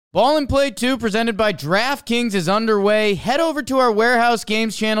Ball and Play 2 presented by DraftKings is underway. Head over to our Warehouse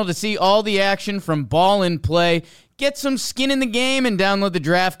Games channel to see all the action from Ball and Play. Get some skin in the game and download the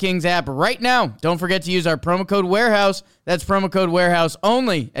DraftKings app right now. Don't forget to use our promo code Warehouse. That's promo code Warehouse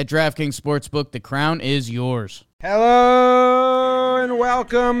only at DraftKings Sportsbook. The crown is yours. Hello and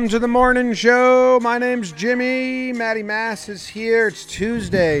welcome to the morning show. My name's Jimmy. Matty Mass is here. It's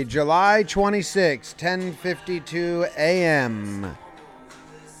Tuesday, July 26, 10:52 a.m.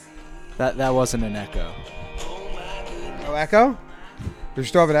 That wasn't an echo. Oh, echo? Do you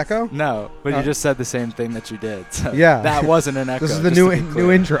still have an echo? No, but you just said the same thing that you did. So Yeah. that wasn't an echo. This is the new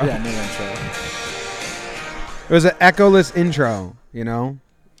intro. Yeah, new intro. It was an echoless intro, you know?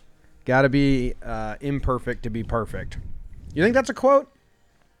 Gotta be imperfect to be perfect. You think that's a quote?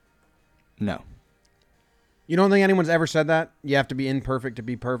 No. You don't think anyone's ever said that? You have to be imperfect to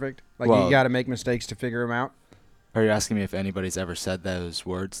be perfect? Like, Well, you gotta make mistakes to figure them out? Are you asking me if anybody's ever said those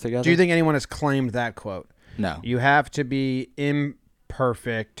words together? Do you think anyone has claimed that quote? No. You have to be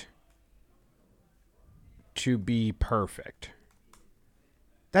imperfect to be perfect.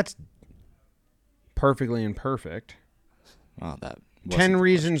 That's perfectly imperfect. Well, that 10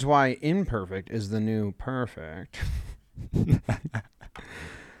 reasons why imperfect is the new perfect.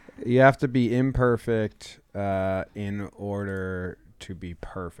 You have to be imperfect in order to be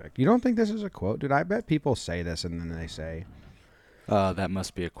perfect. You don't think this is a quote? Dude, I bet people say this and then they say, that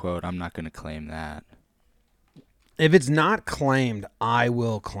must be a quote. I'm not going to claim that. if it's not claimed, I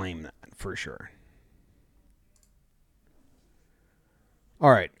will claim that for sure. All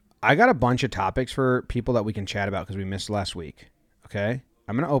right. I got a bunch of topics for people that we can chat about because we missed last week. Okay?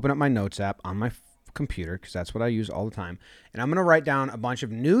 I'm going to open up my notes app on my computer because that's what I use all the time. And I'm going to write down a bunch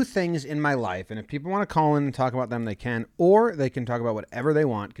of new things in my life. And if people want to call in and talk about them, they can. Or they can talk about whatever they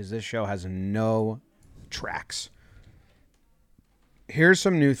want because this show has no tracks. Here's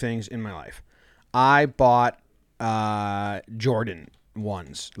some new things in my life. I bought Jordan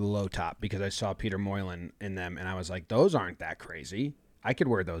ones, low top, because I saw Peter Moylan in them. And I was like, those aren't that crazy. I could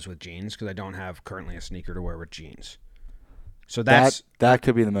wear those with jeans because I don't have currently a sneaker to wear with jeans. So that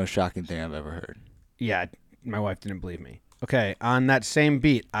could be the most shocking thing I've ever heard. Yeah, my wife didn't believe me. Okay, on that same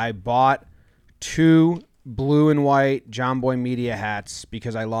beat, I bought 2 blue and white John Boy Media hats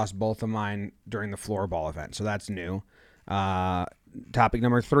because I lost both of mine during the floorball event. So that's new. Topic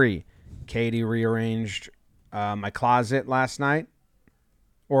number 3, Katie rearranged my closet last night,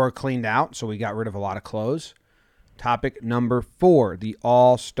 or cleaned out, so we got rid of a lot of clothes. Topic number 4, the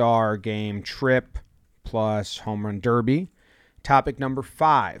All-Star Game trip plus home run derby. Topic number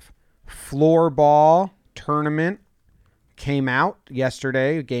 5, floorball tournament came out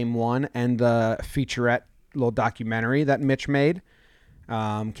yesterday, game 1, and the featurette little documentary that Mitch made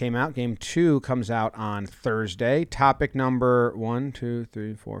came out. Game 2 comes out on Thursday. Topic number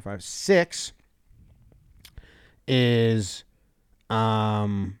 6 is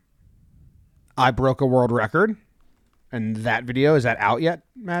I broke a world record. And that video, is that out yet,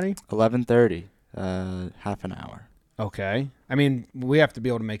 Maddie? 11:30, half an hour. Okay. I mean, we have to be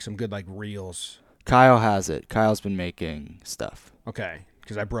able to make some good, like, reels. Kyle has it. Kyle's been making stuff. Okay.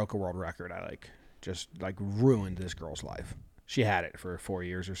 Because I broke a world record. I, just ruined this girl's life. She had it for 4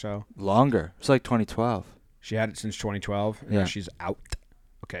 years or so. Longer. It's like 2012. She had it since 2012. And yeah. Now she's out.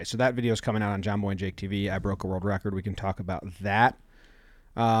 Okay. So that video is coming out on John Boy and Jake TV. I broke a world record. We can talk about that.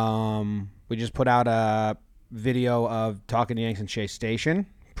 We just put out a video of Talking Yanks and Chase Station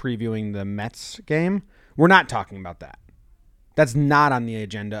previewing the Mets game. We're not talking about that. That's not on the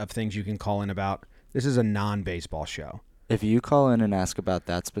agenda of things you can call in about. This is a non-baseball show. If you call in and ask about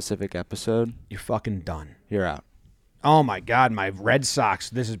that specific episode, you're fucking done. You're out. Oh my God, my Red Sox,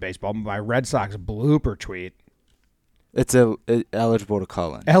 this is baseball, my Red Sox blooper tweet. It's eligible to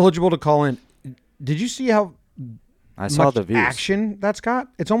call in. Eligible to call in. Did you see how I saw the views. Action that's got?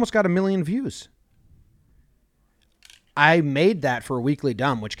 It's almost got 1 million views. I made that for Weekly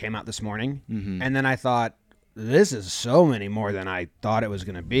Dumb, which came out this morning. Mm-hmm. And then I thought, this is so many more than I thought it was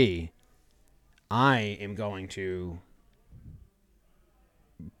going to be. I am going to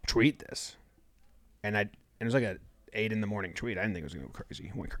tweet this. And it was like a 8 a.m. tweet. I didn't think it was going to go crazy.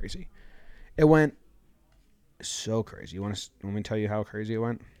 It went crazy. It went so crazy. Want me to tell you how crazy it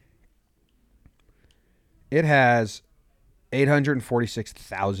went? It has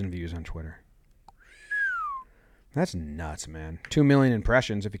 846,000 views on Twitter. That's nuts, man. 2 million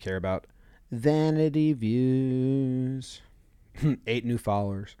impressions if you care about vanity views. 8 new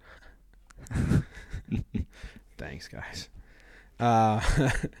followers. Thanks, guys.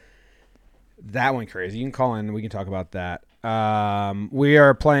 That went crazy. You can call in. We can talk about that. We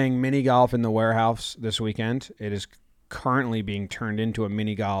are playing mini golf in the warehouse this weekend. It is currently being turned into a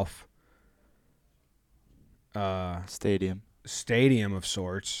mini golf stadium of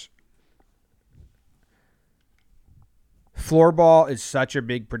sorts. Floorball is such a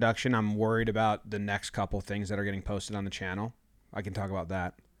big production. I'm worried about the next couple things that are getting posted on the channel. I can talk about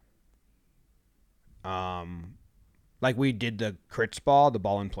that. Like we did the Crits Ball, the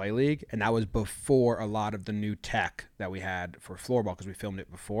Ball and Play League, and that was before a lot of the new tech that we had for floorball because we filmed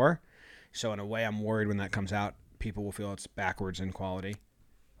it before. So in a way, I'm worried when that comes out, people will feel it's backwards in quality.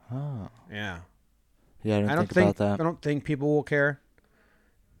 Oh. Yeah. Yeah, I don't think about that. I don't think people will care.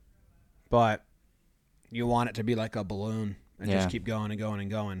 But you want it to be like a balloon and just keep going and going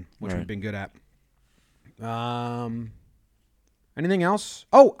and going, which we've been good at. Anything else?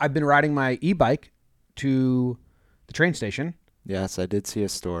 Oh, I've been riding my e-bike to the train station. Yes, I did see a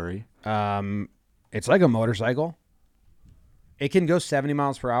story. It's like a motorcycle. It can go 70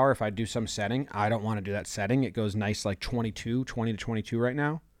 miles per hour if I do some setting. I don't want to do that setting. It goes nice like 20 to 22 right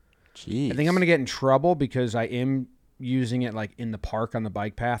now. Jeez. I think I'm going to get in trouble because I am using it like in the park on the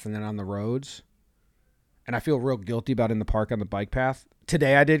bike path and then on the roads. And I feel real guilty about in the park on the bike path.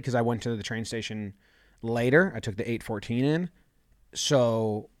 Today I did because I went to the train station later. I took the 814 in.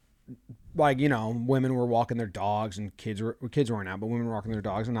 So, like, you know, women were walking their dogs and kids weren't out, but women were walking their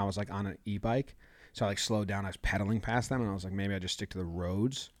dogs and I was like on an e-bike. So I like slowed down. I was pedaling past them and I was like, maybe I just stick to the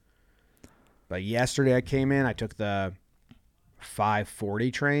roads. But yesterday I came in, I took the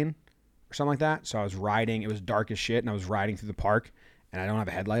 540 train or something like that. So I was riding, it was dark as shit and I was riding through the park and I don't have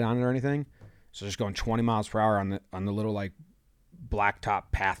a headlight on it or anything. So just going 20 miles per hour on the little like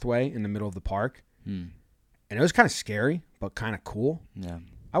blacktop pathway in the middle of the park. And it was kind of scary, but kind of cool. Yeah.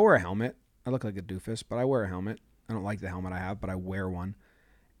 I wear a helmet. I look like a doofus, but I wear a helmet. I don't like the helmet I have, but I wear one.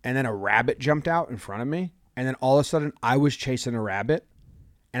 And then a rabbit jumped out in front of me. And then all of a sudden I was chasing a rabbit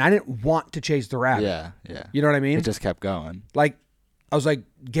and I didn't want to chase the rabbit. Yeah, yeah. You know what I mean? It just kept going. Like, I was like,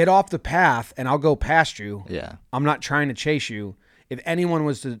 get off the path and I'll go past you. Yeah. I'm not trying to chase you. If anyone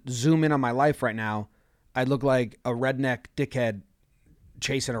was to zoom in on my life right now, I'd look like a redneck dickhead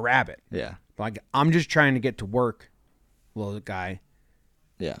chasing a rabbit. Yeah. Like, I'm just trying to get to work, little guy.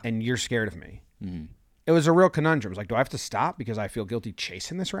 Yeah. And you're scared of me. Mm-hmm. It was a real conundrum. It was like, do I have to stop because I feel guilty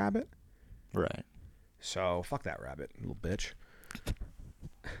chasing this rabbit? Right. So, fuck that rabbit, little bitch.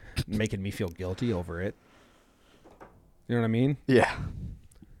 Making me feel guilty over it. You know what I mean? Yeah.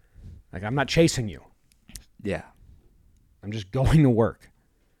 Like, I'm not chasing you. Yeah. I'm just going to work.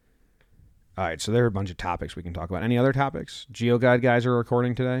 All right, so there are a bunch of topics we can talk about. Any other topics? GeoGuide guys are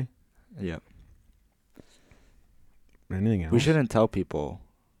recording today? Yep. Anything else? We shouldn't tell people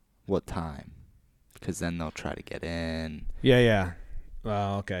what time because then they'll try to get in. Yeah.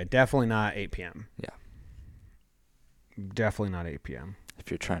 Well, okay. Definitely not 8 p.m. Yeah. Definitely not 8 p.m. If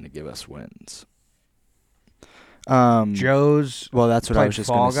you're trying to give us wins. Joe's well, that's what I was just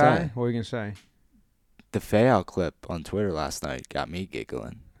going to say. What were you going to say? The Fayal clip on Twitter last night got me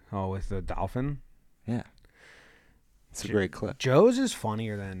giggling. Oh, with the dolphin? Yeah. It's a great clip. Joe's is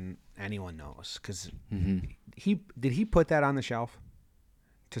funnier than anyone knows because he put that on the shelf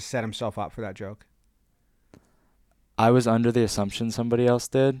to set himself up for that joke? I was under the assumption somebody else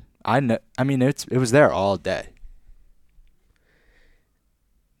did. I mean, it was there all day.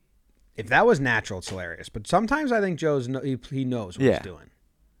 If that was natural, it's hilarious. But sometimes I think Joe's he knows what he's doing.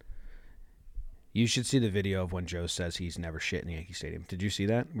 You should see the video of when Joe says he's never shit in Yankee Stadium. Did you see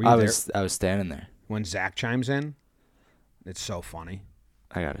that? Were you there? I was standing there. When Zach chimes in, it's so funny.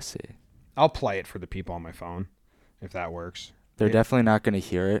 I gotta see. I'll play it for the people on my phone, if that works. They're definitely not going to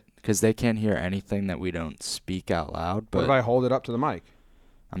hear it because they can't hear anything that we don't speak out loud. But what if I hold it up to the mic?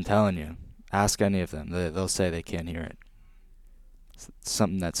 I'm telling you, ask any of them. They'll say they can't hear it. It's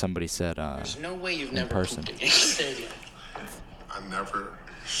something that somebody said There's no way you've never person. pooped in Yankee Stadium. I never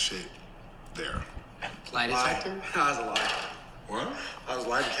shit there. Lie detector? I was a lie. What? I was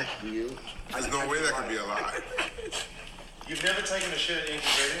lying to you. There's no way that could be a lie. You've never taken a shit at Yankee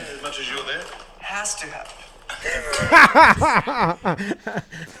Stadium as much as you're there? Has to have.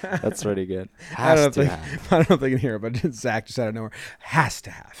 That's pretty good. I don't know if they can hear it, but Zach just out of nowhere. Has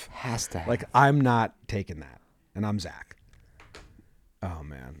to have. Has to have. Like, I'm not taking that. And I'm Zach. Oh,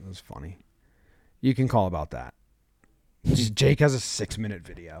 man. That was funny. You can call about that. Jake has a 6-minute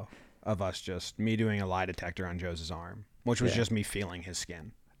video of me doing a lie detector on Joe's arm, which was just me feeling his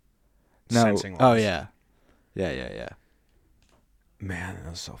skin. No. Sensing Oh, lies. yeah. Yeah. Man, that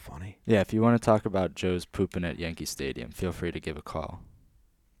was so funny. Yeah, if you want to talk about Joe's pooping at Yankee Stadium, feel free to give a call.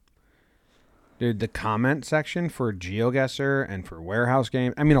 Dude, the comment section for GeoGuessr and for Warehouse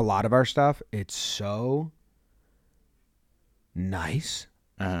Games, I mean, a lot of our stuff, it's so nice.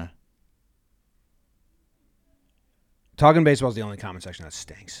 Uh-huh. Talking baseball is the only comment section that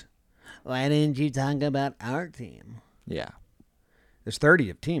stinks. Why didn't you talk about our team? Yeah. There's 30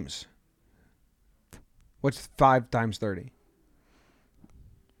 of teams. What's 5 times 30?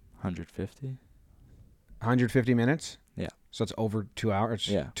 150? 150 minutes? Yeah. So it's over 2 hours?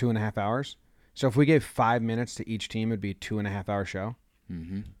 Yeah. 2.5 hours? So if we gave 5 minutes to each team, it'd be a 2.5 hour show?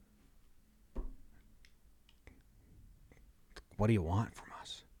 Mm-hmm. What do you want from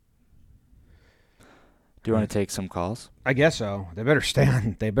us? Do you want to take some calls? I guess so. They better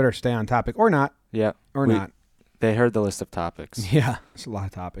stay on topic or not. Yeah. Or not. They heard the list of topics. Yeah. There's a lot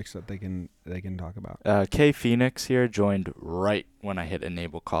of topics that they can talk about. K Phoenix here joined right when I hit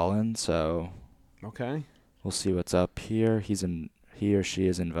enable call-in, so Okay. we'll see what's up here. He or she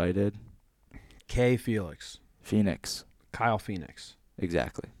is invited. K Felix. Phoenix. Kyle Phoenix.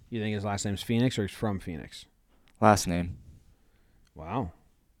 Exactly. You think his last name's Phoenix or he's from Phoenix? Last name. Wow.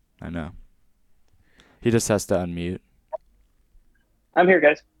 I know. He just has to unmute. I'm here,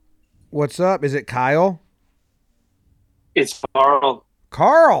 guys. What's up? Is it Kyle? It's Carl.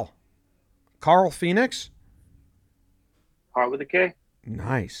 Carl Phoenix? Carl with a K.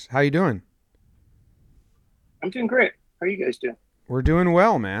 Nice. How you doing? I'm doing great. How are you guys doing? We're doing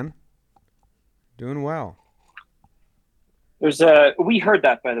well, man. Doing well. We heard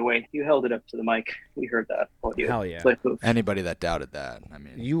that, by the way. You held it up to the mic. We heard that audio. Hell yeah. Clip of- Anybody that doubted that, I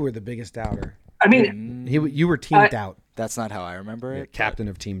mean, You were the biggest doubter. I mean, You were Team Doubt. that's not how I remember Yeah, it. captain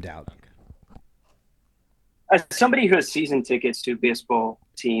of Team Doubt. as somebody who has season tickets to a baseball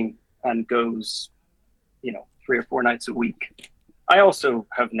team and goes, 3 or 4 nights a week, I also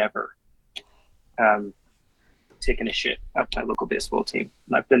have never taken a shit at my local baseball team,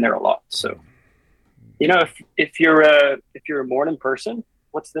 and I've been there a lot. So, if you're a morning person,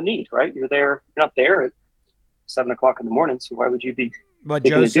 what's the need, right? You're not there at 7:00 in the morning, so why would you be? But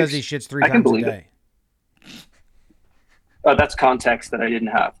taking Joe a says deuce? he shits 3 I can times a believe day. Oh, that's context that I didn't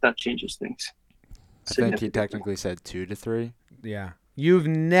have. That changes things. I think he technically said 2 to 3. Yeah. You've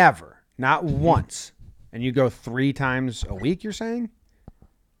never, not once, and you go 3 times a week, you're saying?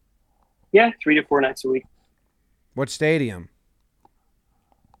 Yeah, 3 to 4 nights a week. What stadium?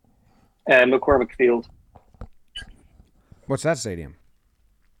 McCormick Field. What's that stadium?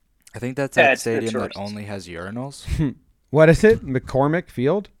 I think that's that it's the stadium that tourists. only has urinals. What is it? McCormick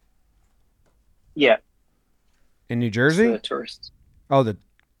Field? Yeah, In New it's Jersey? the tourists. Oh,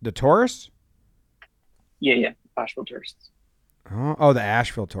 the tourists? Yeah, Asheville tourists. Oh, the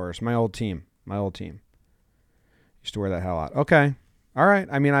Asheville tourists. My old team. Used to wear that hell out. Okay. All right.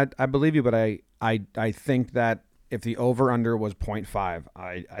 I mean, I believe you, but I think that if the over-under was 0.5,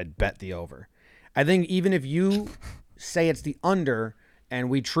 I'd bet the over. I think even if you say it's the under and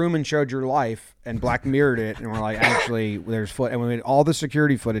we Truman showed your life and Black Mirrored it and we're like, actually, there's and we made all the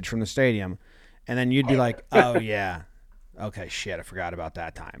security footage from the stadium, and then you'd be like, oh, yeah. Okay, shit, I forgot about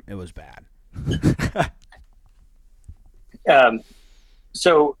that time. It was bad.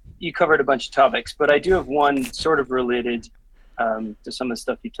 So you covered a bunch of topics, but I do have one sort of related to some of the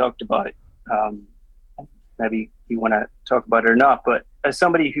stuff you talked about. Maybe you want to talk about it or not, but as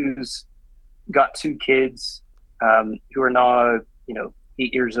somebody who's got 2 kids who are now,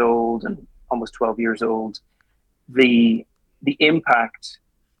 8 years old and almost 12 years old, the impact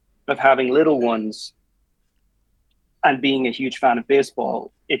of having little ones and being a huge fan of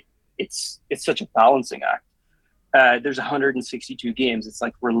baseball, it's such a balancing act. There's 162 games. It's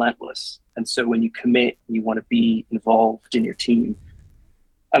like relentless. And so when you commit, you want to be involved in your team.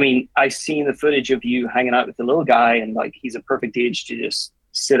 I mean, I've seen the footage of you hanging out with the little guy and like, he's a perfect age to just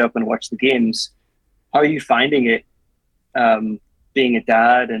sit up and watch the games. How are you finding it being a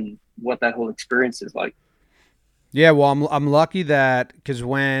dad and what that whole experience is like? Yeah, well, I'm lucky that because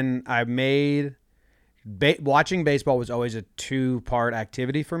when I made watching baseball was always a 2-part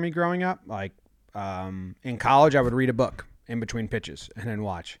activity for me growing up. Like in college, I would read a book in between pitches and then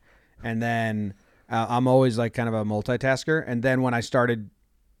watch. And then I'm always like kind of a multitasker. And then when I started,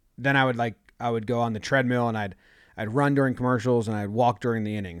 then I would go on the treadmill and I'd run during commercials and I'd walk during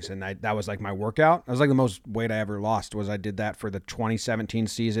the innings. And that was like my workout. That was like the most weight I ever lost was I did that for the 2017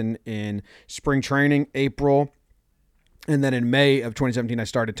 season in spring training, April. And then in May of 2017, I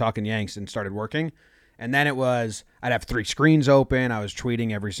started talking Yanks and started working. And then it was, I'd have 3 screens open. I was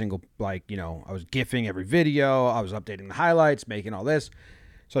tweeting every single, I was GIFing every video. I was updating the highlights, making all this.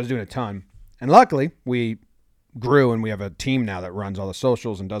 So I was doing a ton. And luckily, we grew and we have a team now that runs all the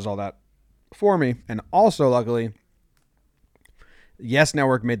socials and does all that for me. And also, luckily, Yes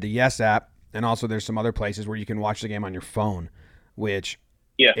Network made the Yes app. And also there's some other places where you can watch the game on your phone, which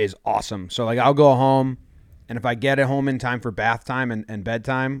is awesome. So I'll go home, and if I get it home in time for bath time and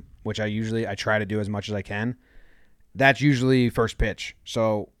bedtime, which I try to do as much as I can, that's usually first pitch.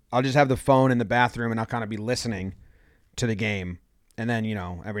 So I'll just have the phone in the bathroom and I'll kind of be listening to the game. And then,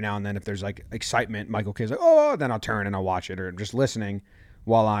 every now and then if there's like excitement, Michael K's like, oh, then I'll turn and I'll watch it, or I'm just listening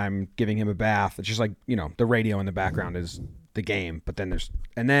while I'm giving him a bath. It's just like, the radio in the background is the game, but then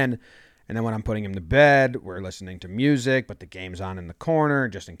and then when I'm putting him to bed, we're listening to music, but the game's on in the corner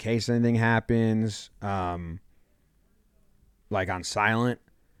just in case anything happens, like on silent.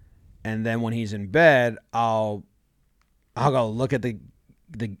 And then when he's in bed, I'll go look at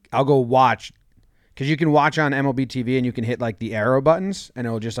I'll go watch, because you can watch on MLB TV and you can hit like the arrow buttons and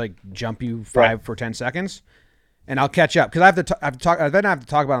it'll just like jump you 5 for 10 seconds, and I'll catch up because I have to talk. Then I have to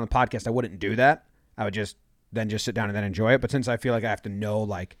talk about it on the podcast. I wouldn't do that. I would just sit down and then enjoy it. But since I feel like I have to know,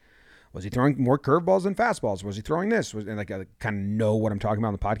 like, was he throwing more curveballs than fastballs? Was he throwing this? And like I kind of know what I'm talking about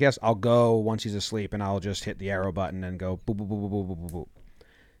on the podcast. I'll go once he's asleep and I'll just hit the arrow button and go boop boop boop boop boop boop boop.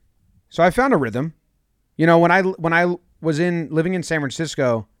 So I found a rhythm. When I was living in San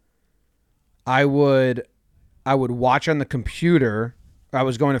Francisco, I would watch on the computer. I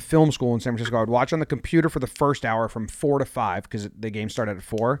was going to film school in San Francisco. I would watch on the computer for the first hour from 4 to 5 because the game started at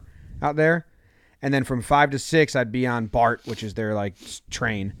 4 out there. And then from 5 to 6, I'd be on BART, which is their like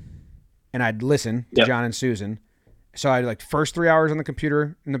train. And I'd listen to John and Susan. So I'd like first 3 hours on the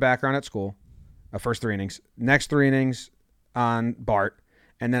computer in the background at school, first 3 innings, next 3 innings on BART.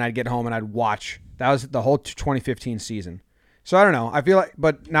 And then I'd get home and I'd watch. That was the whole 2015 season. So I don't know. I feel like,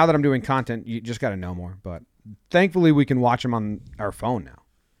 but now that I'm doing content, you just got to know more. But thankfully, we can watch them on our phone now.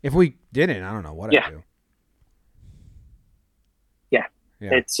 If we didn't, I don't know what I'd do. Yeah.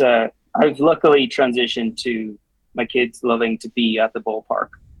 It's I've luckily transitioned to my kids loving to be at the ballpark,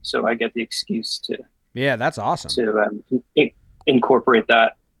 so I get the excuse to. Yeah, that's awesome. To incorporate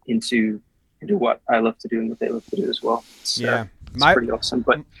that into what I love to do and what they love to do as well. It's pretty awesome.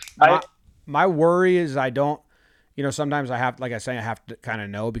 But my worry is I don't. Sometimes I have, like I say, I have to kind of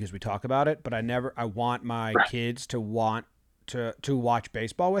know because we talk about it, but I want my kids to want to watch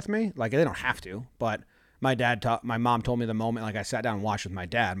baseball with me. Like, they don't have to, but my mom told me the moment, like, I sat down and watched with my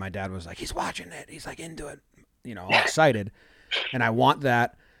dad was like, he's watching it. He's like into it, all excited. And I want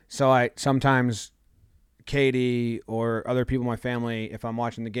that. So I sometimes Katie or other people in my family, if I'm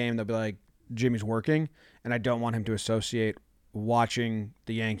watching the game, they'll be like, Jimmy's working. And I don't want him to associate watching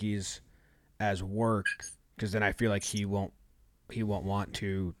the Yankees as work, because then I feel like he won't want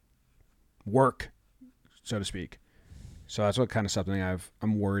to work, so to speak. So that's what kind of something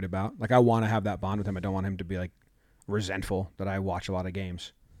I'm worried about. Like, I want to have that bond with him. I don't want him to be like resentful that I watch a lot of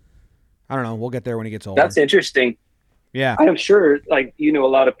games. I don't know. We'll get there when he gets older. That's interesting. Yeah. I'm sure, like, a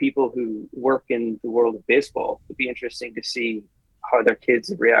lot of people who work in the world of baseball. It'd be interesting to see how their kids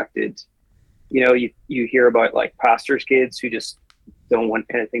have reacted. You hear about like pastors' kids who just don't want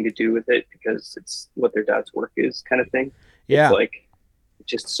anything to do with it because it's what their dad's work is, kind of thing. Yeah. It's like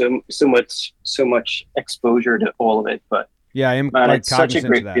just so much exposure to all of it. But yeah, I am. Man, it's such a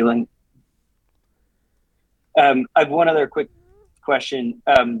great feeling. I have one other quick question.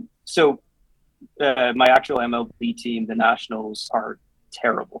 So my actual MLB team, the Nationals, are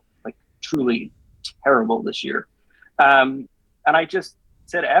terrible, like truly terrible this year. And I just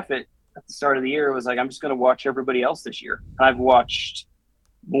said, F it. At the start of the year, it was like, I'm just going to watch everybody else this year. And I've watched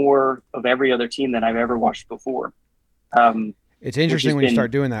more of every other team than I've ever watched before. It's interesting when you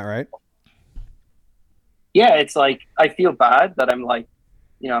start doing that, right? Yeah, it's like, I feel bad that I'm like,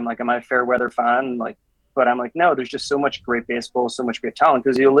 am I a fair weather fan? Like, but I'm like, no, there's just so much great baseball, so much great talent.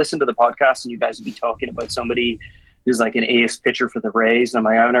 Because you'll listen to the podcast and you guys will be talking about somebody who's like an ace pitcher for the Rays. And I'm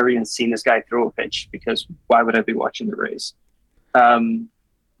like, I've never even seen this guy throw a pitch, because why would I be watching the Rays?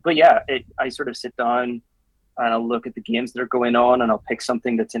 But yeah, I sort of sit down and I'll look at the games that are going on and I'll pick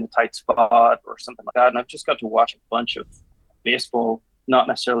something that's in a tight spot or something like that. And I've just got to watch a bunch of baseball, not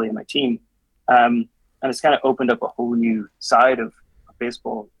necessarily in my team. And it's kind of opened up a whole new side of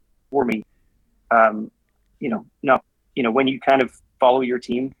baseball for me. When you kind of follow your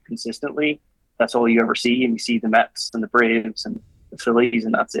team consistently, that's all you ever see. And you see the Mets and the Braves and the Phillies,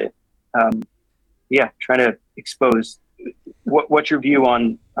 and that's it. Trying to expose. What's your view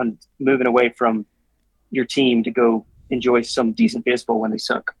on moving away from your team to go enjoy some decent baseball when they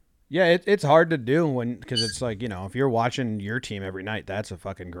suck? Yeah, it's hard to do because it's like, if you're watching your team every night, that's a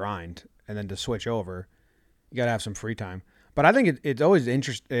fucking grind. And then to switch over, you got to have some free time. But I think it's always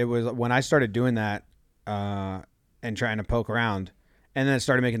interesting. It was when I started doing that and trying to poke around, and then I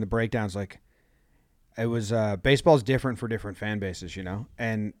started making the breakdowns. Like, it was baseball's different for different fan bases,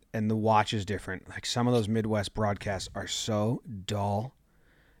 and the watch is different. Like, some of those Midwest broadcasts are so dull,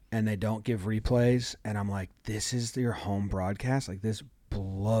 and they don't give replays. And I'm like, this is your home broadcast? Like, this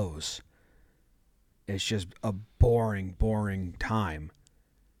blows. it's just a boring time.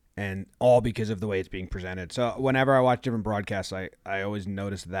 And all because of the way it's being presented. So whenever I watch different broadcasts, I always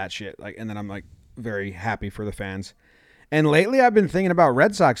notice that shit. Like, and then I'm like very happy for the fans. And lately I've been thinking about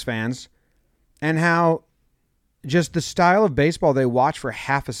Red Sox fans and how just the style of baseball they watch for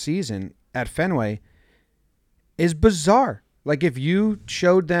half a season at Fenway is bizarre. Like if you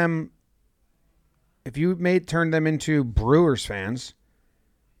showed them, if you turned them into Brewers fans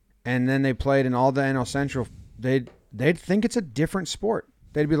and then they played in all the NL Central, they'd think it's a different sport.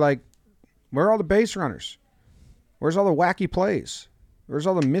 They'd be like, where are all the base runners? Where's all the wacky plays? Where's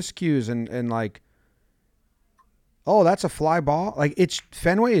all the miscues and like, oh, that's a fly ball? Like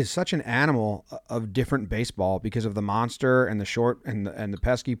Fenway is such an animal of different baseball because of the monster and the short and the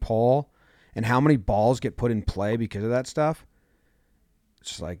pesky pole and how many balls get put in play because of that stuff. It's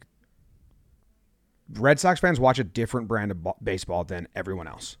just like Red Sox fans watch a different brand of baseball than everyone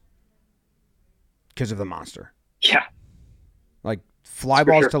else because of the monster. Yeah. Like fly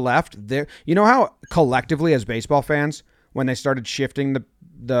balls to left. There, you know how collectively as baseball fans, when they started shifting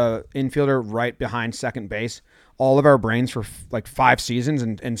the infielder right behind second base, all of our brains for like 5 seasons,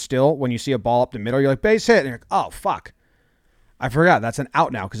 and still when you see a ball up the middle, you're like base hit, and you're like, oh fuck, I forgot that's an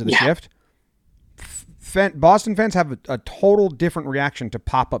out now because of the shift. Boston fans have a total different reaction to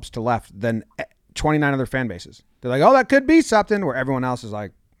pop-ups to left than 29 other fan bases. They're like, oh, that could be something, where everyone else is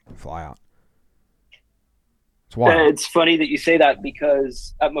like, fly out. It's funny that you say that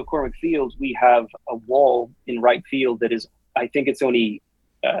because at McCormick Field, we have a wall in right field that is, I think it's only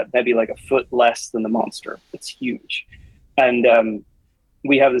maybe like a foot less than the monster. It's huge. And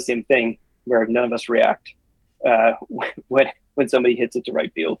we have the same thing where none of us react when somebody hits it to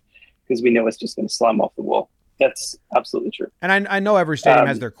right field because we know it's just going to slam off the wall. That's absolutely true. And I know every stadium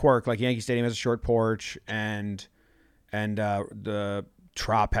has their quirk. Like Yankee Stadium has a short porch, and the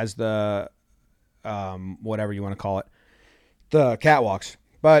Trop has the whatever you want to call it, the catwalks.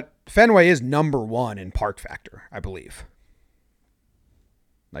 But Fenway is number 1 in park factor, I believe.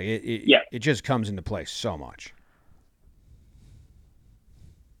 Like it just comes into play so much.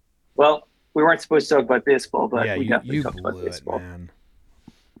 Well, we weren't supposed to talk about baseball, but yeah, we definitely you talked about blew baseball. it, man.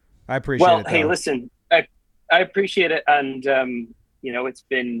 I appreciate it. Well, hey, listen, I appreciate it, and it's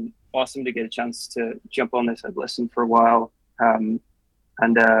been awesome to get a chance to jump on this. I've listened for a while,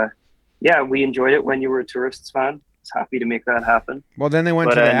 yeah, we enjoyed it when you were a Tourists fan. I was happy to make that happen. Well, then they went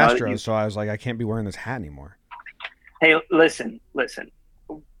to the Astros, so I was like, I can't be wearing this hat anymore. Hey, listen.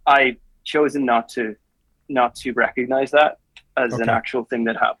 I chosen not to recognize that as an actual thing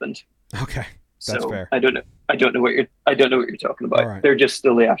that happened. Okay, that's fair. I don't know what you're talking about. Right. They're just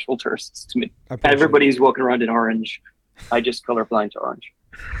still the actual tourists to me. Everybody's walking around in orange. I just colorblind to orange.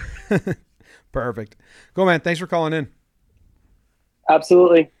 Perfect. Cool, man. Thanks for calling in.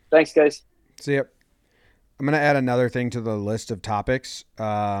 Absolutely. Thanks, guys. See ya. I'm going to add another thing to the list of topics.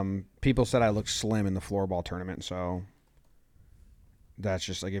 People said I looked slim in the floorball tournament, so that's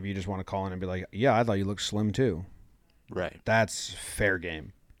just like if you just want to call in and be like, yeah, I thought you looked slim too. Right. That's fair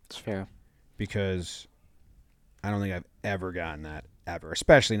game. It's fair. Because I don't think I've ever gotten that, ever,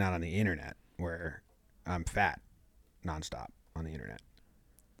 especially not on the internet where I'm fat nonstop on the internet.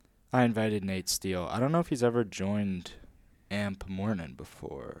 I invited Nate Steele. I don't know if he's ever joined Amp Morning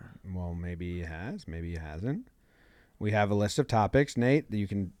before. Well, maybe he has, maybe he hasn't. We have a list of topics, Nate. You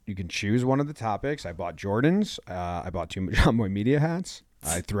can choose one of the topics. I bought Jordans. I bought 2 John Boy Media hats.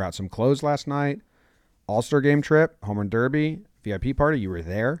 I threw out some clothes last night. All-Star Game trip, Home Run Derby, VIP party. You were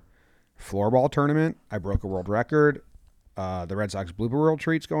there. Floorball tournament. I broke a world record. The Red Sox Blooper World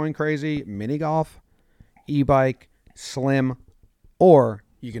treat's going crazy. Mini golf, e-bike, slim, or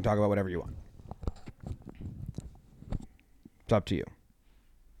you can talk about whatever you want. It's up to you.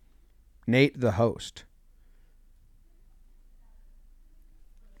 Nate, the host.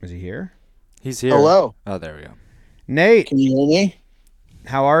 Is he here? He's here. Hello. Oh, there we go. Nate. Can you hear me?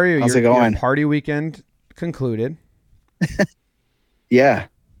 How are you? How's it going? Your party weekend concluded. Yeah.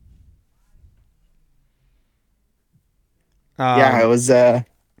 It was an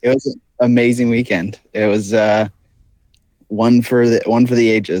amazing weekend. It was one for the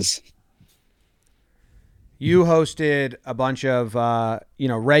ages. You hosted a bunch of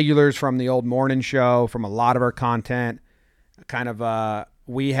regulars from the old morning show, from a lot of our content. Kind of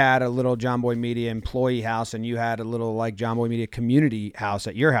we had a little John Boy Media employee house, and you had a little like John Boy Media community house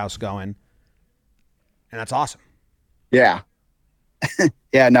at your house going, and that's awesome. Yeah.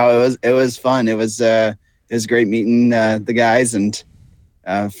 Yeah, no, it was fun. It was great meeting the guys and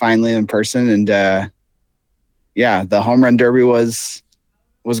finally in person, and the Home Run Derby was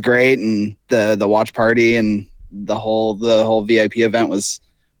great, and the watch party and the whole VIP event was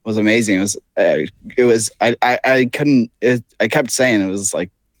was amazing. I couldn't, I kept saying it was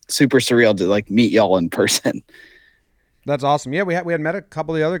like super surreal to like meet y'all in person. That's awesome. Yeah, we had met a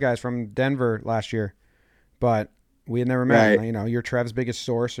couple of the other guys from Denver last year, but we had never met. Right. You know, you're Trev's biggest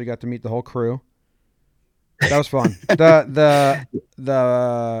source, so you got to meet the whole crew. That was fun. The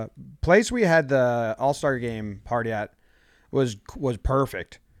place we had the All-Star Game party at was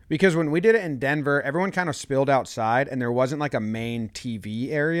perfect, because when we did it in Denver, everyone kind of spilled outside, and there wasn't like a main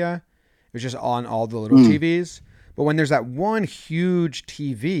TV area. It was just on all the little TVs. But when there's that one huge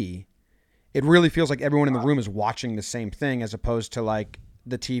TV, it really feels like everyone in the room is watching the same thing, as opposed to like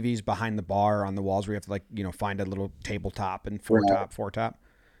the TVs behind the bar on the walls where you have to like, you know, find a little tabletop and four top.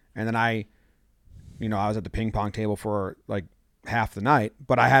 And then I was at the ping pong table for like half the night,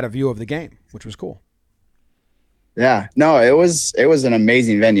 but I had a view of the game, which was cool. Yeah, no, it was an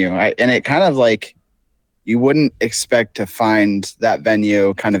amazing venue. And it kind of like, you wouldn't expect to find that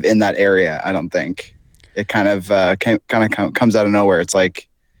venue kind of in that area. I don't think it kind of comes out of nowhere. It's like,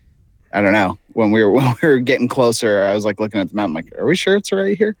 I don't know. When we were getting closer, I was like looking at the map. I'm like, are we sure it's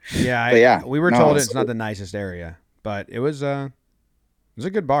right here? Yeah, we were told it's not the nicest area, but it was a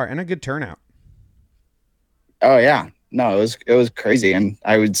good bar and a good turnout. Oh yeah, no, it was crazy, and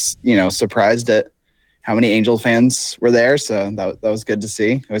I was surprised at how many Angel fans were there. So that was good to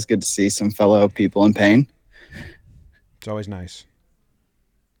see. It was good to see some fellow people in pain. It's always nice.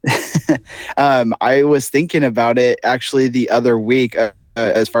 I was thinking about it actually the other week.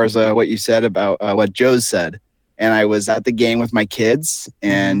 As far as what you said about what Joe said, and I was at the game with my kids,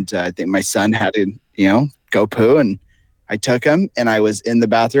 and I think my son had to, go poo, and I took him, and I was in the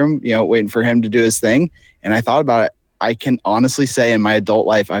bathroom, waiting for him to do his thing, and I thought about it. I can honestly say in my adult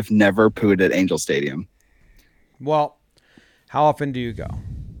life, I've never pooed at Angel Stadium. Well, how often do you go?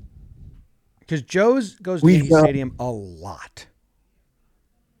 Because Joe's goes to Yankee Stadium a lot.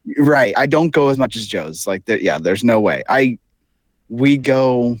 Right, I don't go as much as Joe's. Like, there's no way. We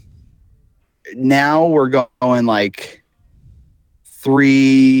go now. We're going like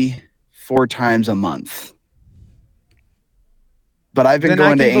 3-4 times a month. But I've been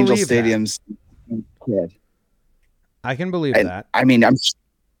going to Angel Stadiums. Kid. I can believe that. I mean, I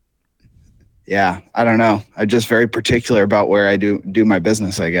don't know. I'm just very particular about where I do my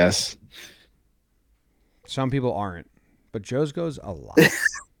business, I guess. Some people aren't, but Joe's goes a lot.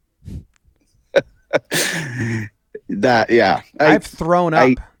 I've thrown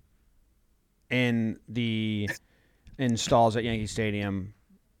up in stalls at Yankee Stadium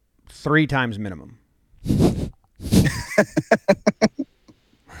 3 times minimum.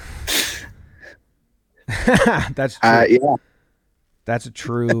 That's true. Yeah. That's a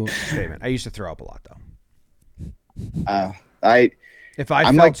true statement. I used to throw up a lot though. If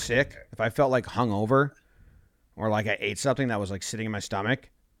I felt sick, if I felt like hungover, or like I ate something that was like sitting in my stomach,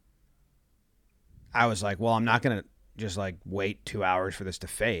 I was like, well, I'm not gonna just like wait 2 hours for this to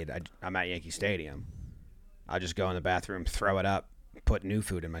fade. I'm at Yankee Stadium. I'll just go in the bathroom, throw it up, put new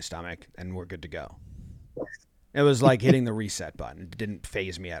food in my stomach, and we're good to go. It was like hitting the reset button. It didn't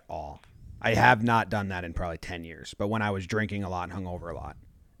faze me at all. I have not done that in probably 10 years. But when I was drinking a lot and hungover a lot,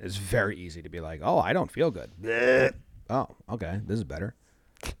 it's very easy to be like, oh, I don't feel good. Blech. Oh, okay, this is better.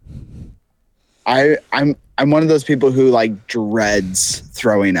 I'm one of those people who like dreads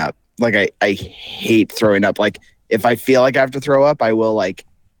throwing up. Like I hate throwing up. Like if I feel like I have to throw up, I will like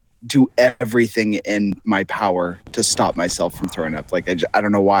do everything in my power to stop myself from throwing up. Like I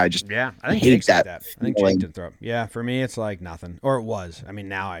don't know why. I think hate that. Like that. I think Jake did throw up. Yeah, for me it's like nothing, or it was. I mean,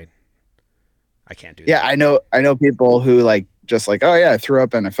 now I can't do that. Yeah, I know people who like just like, oh yeah, I threw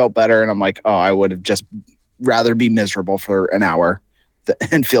up and I felt better, and I'm like, oh, I would have just rather be miserable for an hour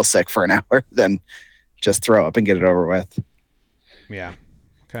and feel sick for an hour than just throw up and get it over with. Yeah.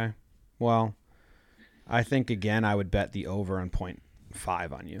 Okay. Well, I think again I would bet the over on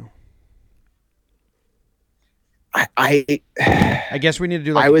 0.5 on you. I guess we need to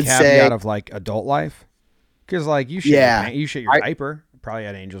do like a caveat of like adult life, because like you shit your diaper probably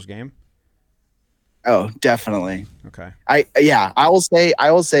at Angels game. Oh, definitely. Okay. I will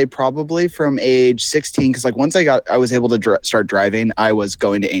say probably from age 16, because like once I was able to start driving, I was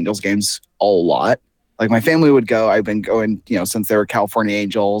going to Angels games a lot. Like my family would go. I've been going, since they were California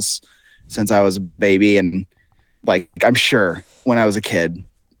Angels, since I was a baby, and like I'm sure when I was a kid,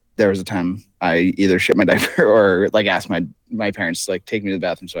 there was a time I either shit my diaper or like asked my parents to like take me to the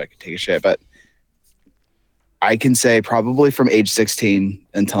bathroom so I could take a shit. But I can say probably from age 16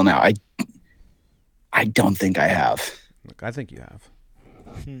 until now, I don't think I have. Look, I think you have.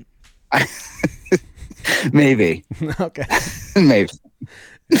 Maybe. Okay. Maybe.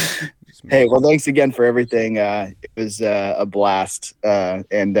 Hey, well, thanks again for everything. It was a blast,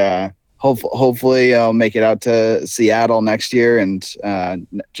 and hopefully I'll make it out to Seattle next year. And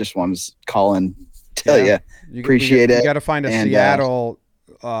just want to call and tell you appreciate it. You got to find a And, Seattle,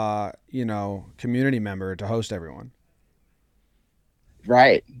 community member to host everyone.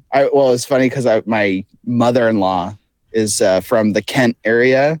 Right. Well, it's funny because my mother-in-law is from the Kent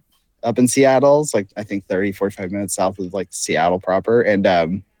area up in Seattle. It's like, I think 30, 45 minutes south of like Seattle proper. And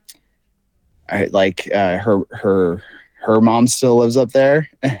I like her mom still lives up there.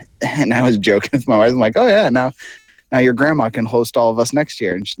 And I was joking with my wife. I'm like, oh yeah, now your grandma can host all of us next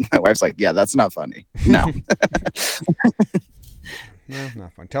year. And my wife's like, yeah, that's not funny. No. No,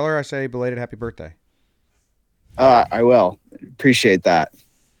 not fun. Tell her I say belated happy birthday. I will. Appreciate that.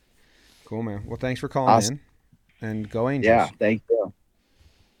 Cool, man. Well, thanks for calling in. And go Angels. Yeah, thank you.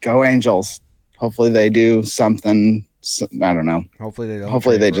 Go Angels. Hopefully they do something. I don't know. Hopefully they don't.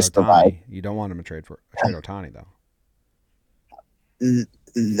 Hopefully they just survive. You don't want them to trade Ohtani, though.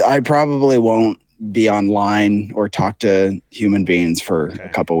 I probably won't be online or talk to human beings for a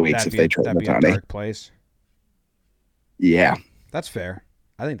couple weeks if they trade that'd be a Ohtani. dark place. Yeah. That's fair.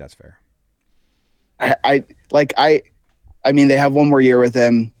 I think that's fair. I mean, they have one more year with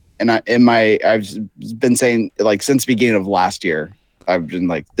him, and I've been saying like since the beginning of last year, I've been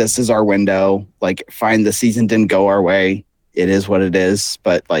like, this is our window. Like, fine, the season didn't go our way. It is what it is,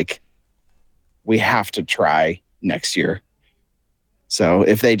 but like, we have to try next year. So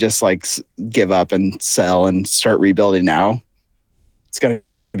if they just like give up and sell and start rebuilding now, it's gonna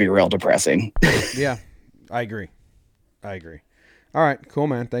be real depressing. Yeah, I agree. All right, cool,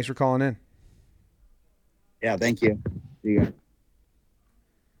 man. Thanks for calling in. Yeah, thank you. See you.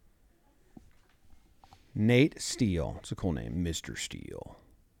 Nate Steele. It's a cool name. Mr. Steele.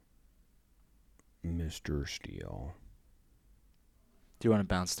 Mr. Steele. Do you want to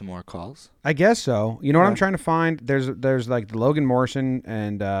bounce to more calls? I guess so. You know what I'm trying to find? There's like the Logan Morrison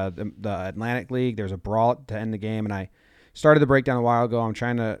and the Atlantic League. There's a brawl to end the game, and I started the breakdown a while ago. I'm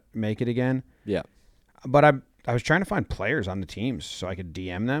trying to make it again. Yeah. But I was trying to find players on the teams so I could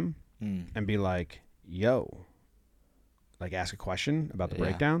DM them and be like, yo, like ask a question about the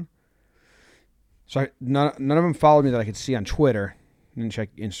breakdown. So none of them followed me that I could see on Twitter. Didn't check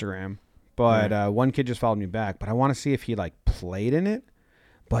Instagram. But one kid just followed me back. But I want to see if he like played in it.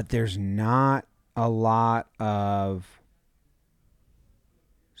 But there's not a lot of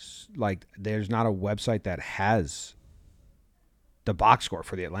like there's not a website that has the box score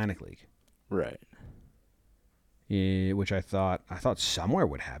for the Atlantic League. Right. Yeah, which I thought somewhere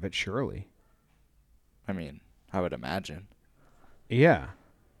would have it, surely. I mean, I would imagine. Yeah.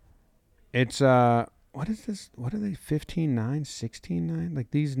 It's what is this? What are they? 15-9, 16-9?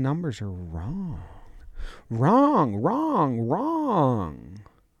 Like these numbers are wrong. Wrong.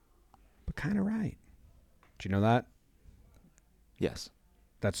 But kind of right. Do you know that? Yes.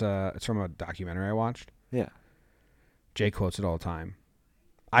 That's it's from a documentary I watched. Yeah. Jay quotes it all the time.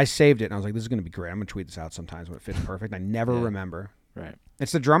 I saved it and I was like, this is going to be great. I'm going to tweet this out sometimes when it fits perfect. I never remember. Right.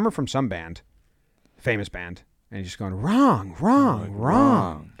 It's the drummer from some band, famous band. And he's just going, wrong.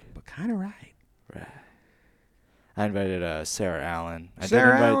 But kind of right. Right. I invited Sarah Allen.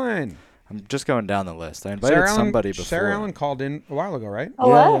 Allen. I'm just going down the list. I invited somebody before. Sarah Allen called in a while ago, right?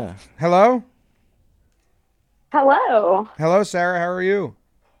 Hello? Yeah. Hello? Hello. Hello, Sarah. How are you?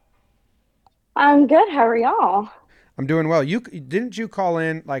 I'm good. How are y'all? I'm doing well. Didn't you call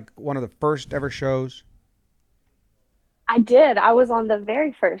in like one of the first ever shows? I did. I was on the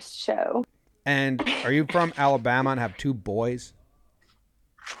very first show. And are you from Alabama and have two boys?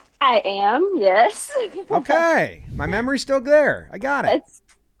 I am, yes. Okay. My memory's still there. I got it.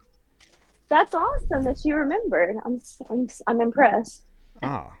 That's awesome that you remembered. I'm impressed.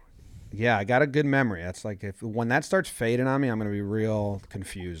 Oh, yeah. I got a good memory. That's like when that starts fading on me, I'm going to be real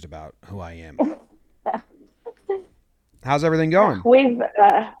confused about who I am. How's everything going?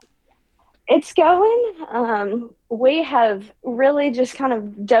 It's going. We have really just kind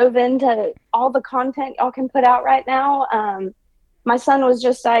of dove into all the content y'all can put out right now. My son was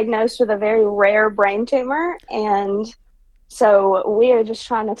just diagnosed with a very rare brain tumor, and so we are just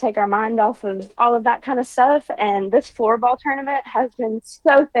trying to take our mind off of all of that kind of stuff. And this floorball tournament has been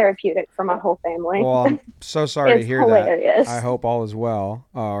so therapeutic for my whole family. Well, I'm so sorry to hear hilarious. that. I hope all is well,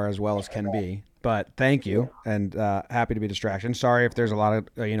 or as well as can be. But thank you, and happy to be a distraction. Sorry if there's a lot of,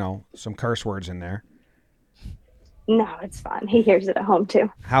 some curse words in there. No, it's fine. He hears it at home,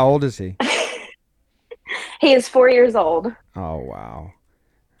 too. How old is he? He is 4 years old. Oh, wow.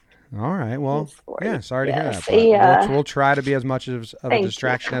 All right. Well, yeah, sorry to hear that. Yes, We'll try to be as much of a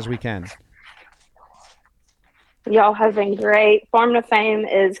distraction as we can. Y'all have been great. Farm to Fame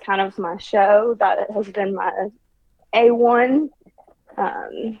is kind of my show. That has been my A1.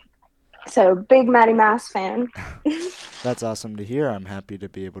 So big Matty Mass fan. That's awesome to hear. I'm happy to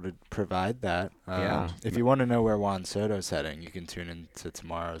be able to provide that. Yeah. If you want to know where Juan Soto's heading, you can tune into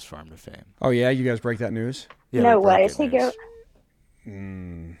tomorrow's Farm to Fame. Oh yeah, you guys break that news? Yeah, No we broke way. it Is he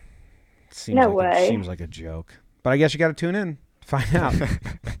news. Seems No like way. Seems like a joke. But I guess you got to tune in, find out.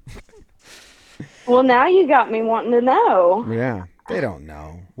 Well, now you got me wanting to know. Yeah, they don't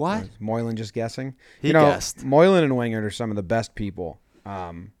know. What? Is Moylan just guessing? He guessed. Moylan and Wingert are some of the best people.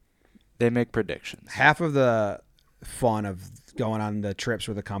 They make predictions. Half of the fun of going on the trips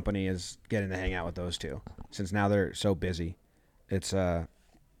with the company is getting to hang out with those two. Since now they're so busy, it's a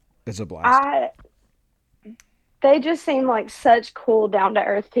blast. They just seem like such cool, down to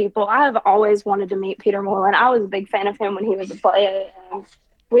earth people. I have always wanted to meet Peter Moylan. I was a big fan of him when he was a player.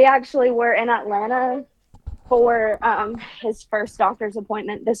 We actually were in Atlanta for his first doctor's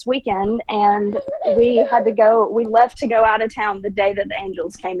appointment this weekend, and we left to go out of town the day that the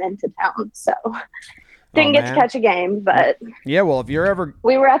Angels came into town. So didn't get to catch a game, but Yeah, well, if you're ever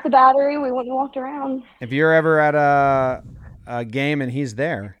we were at the Battery. We went and walked around. at a game and he's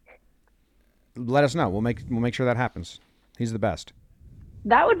there, let us know. We'll make sure that happens. He's the best.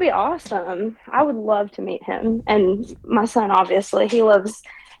 That would be awesome. I would love to meet him. And my son, obviously, he loves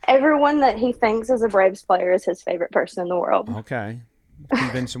everyone that he thinks is a Braves player is his favorite person in the world. Okay,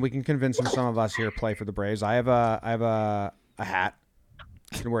 we can convince him. Some of us here play for the Braves. I have a hat.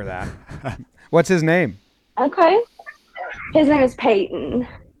 You can wear that. What's his name? Okay. His name is Peyton.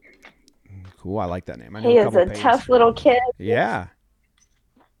 Cool. I like that name. I know He is couple a Peytons. tough little kid. Yeah.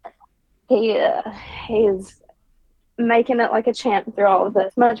 He's making it like a champ through all of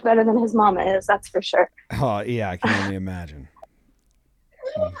this. Much better than his mama is, that's for sure. Oh yeah, I can only imagine.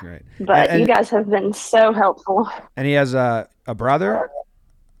 He's great. But and you guys have been so helpful. And he has a brother.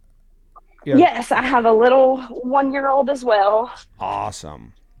 Yeah. Yes, I have a little 1-year-old as well.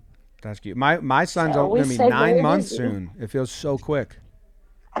 Awesome. That's cute. My son's So we going to be stay 9 very months busy. soon. It feels so quick.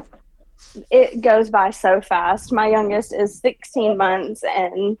 It goes by so fast. My youngest is 16 months,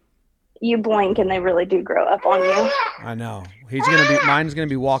 and you blink and they really do grow up on you. I know. Mine's going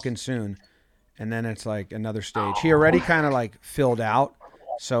to be walking soon. And then it's like another stage. He already kind of like filled out.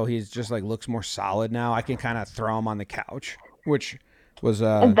 So he's just like looks more solid now. I can kind of throw him on the couch, which was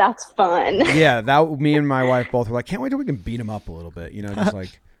That's fun. yeah, me and my wife both were like, can't wait till we can beat him up a little bit, just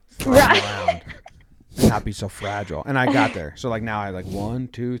like throw him around and not be so fragile. And I got there. So like now I like 1,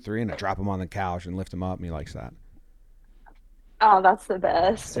 2, 3, and I drop him on the couch and lift him up, and he likes that. Oh, that's the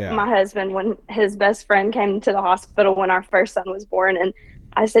best. Yeah. My husband, when his best friend came to the hospital when our first son was born, and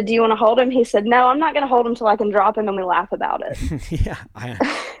I said, "Do you want to hold him?" He said, "No, I'm not going to hold him till I can drop him," and we laugh about it. Yeah,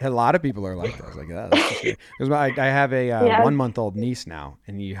 a lot of people are like that. I was like, because I have a 1-month-old niece now,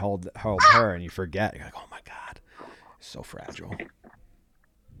 and you hold her and you forget. You're like, oh my god, so fragile.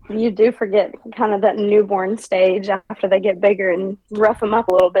 You do forget kind of that newborn stage after they get bigger and rough them up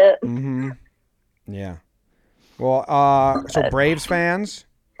a little bit. Mm-hmm. Yeah. Well, so Braves fans,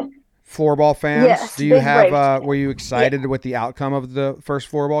 floorball fans, Yes, do you big have? Braves. Were you excited with the outcome of the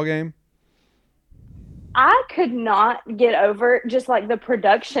first floorball game? I could not get over just like the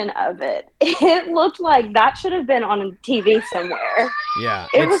production of it. It looked like that should have been on TV somewhere. Yeah,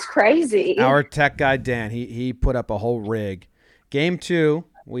 It was crazy. Our tech guy Dan, he put up a whole rig. Game 2,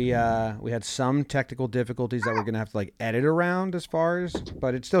 we had some technical difficulties that we're gonna have to like edit around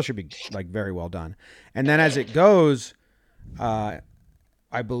but it still should be like very well done. And then as it goes, I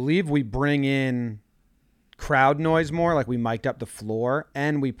believe we bring in crowd noise more, like we mic'd up the floor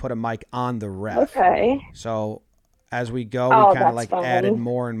and we put a mic on the ref. Okay. So as we go, Oh, we kind of that's like added fun.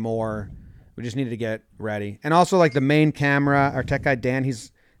 more and more. We just needed to get ready. And also like the main camera, our tech guy Dan,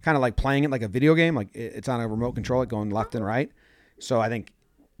 he's kind of like playing it like a video game, like it's on a remote control, it going left and right. So I think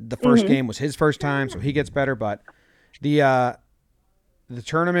the first game was his first time, so he gets better. But the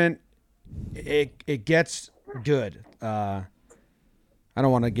tournament, it gets good. I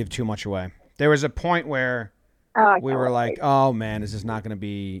don't want to give too much away. There was a point where we were like, oh man, this is not going to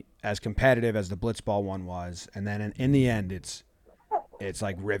be as competitive as the Blitzball one was. And then in the end, it's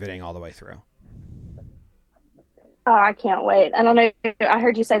like riveting all the way through. Oh, I can't wait. And I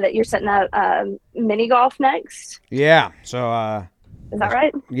heard you say that you're setting up mini golf next. Yeah. So, Is that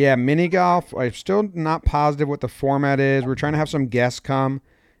right? yeah, mini golf. I'm still not positive what the format is. We're trying to have some guests come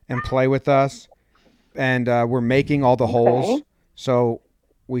and play with us. And we're making all the holes so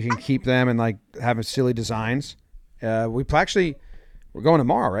we can keep them and like have silly designs. We're going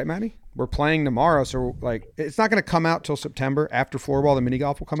tomorrow, right, Maddie? We're playing tomorrow. So like, it's not going to come out till September after floorball. The mini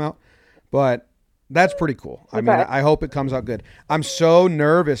golf will come out, but That's pretty cool. I mean, I hope it comes out good. I'm so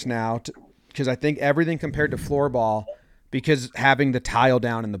nervous now because I think everything compared to floorball, because having the tile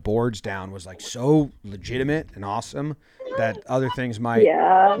down and the boards down was like so legitimate and awesome that other things might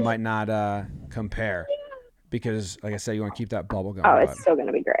not compare. Because, like I said, you want to keep that bubble going. Oh, it's still going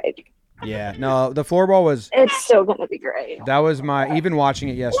to be great. Yeah. No, the floorball was... It's still going to be great. That was even watching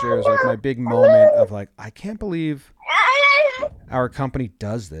it yesterday, was like my big moment of like, I can't believe our company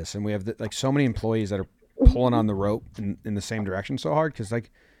does this. And we have like so many employees that are pulling on the rope in the same direction so hard. Because like,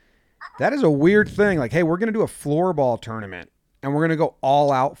 that is a weird thing. Like, hey, we're going to do a floorball tournament and we're going to go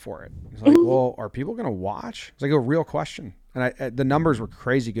all out for it. It's like, well, are people going to watch? It's like a real question. And the numbers were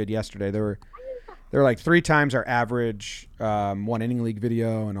crazy good yesterday. They were like 3 times our average 1 inning league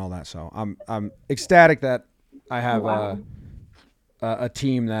video and all that. So I'm ecstatic that I have a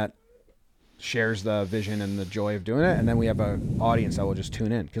team that shares the vision and the joy of doing it, and then we have an audience that will just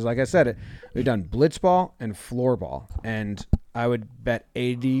tune in. Because like I said, we've done blitzball and floorball, and I would bet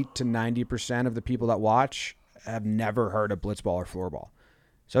 80 to 90% of the people that watch have never heard of blitzball or floorball.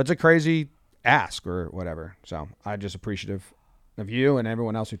 So it's a crazy ask or whatever. So I'm just appreciative of you and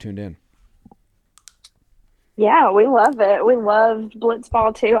everyone else who tuned in. Yeah, we love it. We loved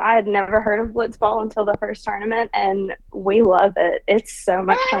blitzball too. I had never heard of blitzball until the first tournament, and we love it. It's so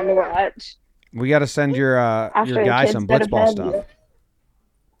much fun to watch. We got to send your guy some blitzball stuff.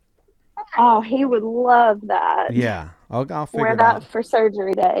 Oh, he would love that. Yeah, I'll figure Wear it that out. for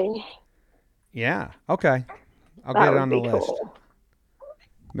surgery day. Yeah, okay. I'll That get it would on the be list. cool.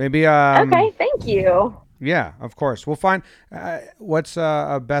 Maybe. Okay, thank you. Yeah, of course. We'll find what's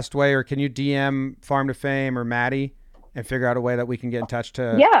a best way, or can you DM Farm to Fame or Maddie and figure out a way that we can get in touch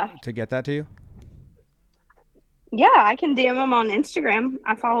to get that to you? Yeah, I can DM him on Instagram.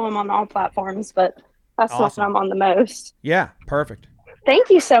 I follow him on all platforms, but that's the one I'm on the most. Yeah, perfect. Thank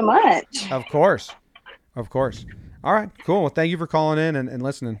you so much. Of course. Of course. All right, cool. Well, thank you for calling in and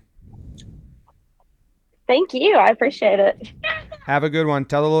listening. Thank you. I appreciate it. Have a good one.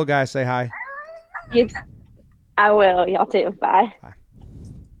 Tell the little guy say hi. I will. Y'all too. Bye. Bye.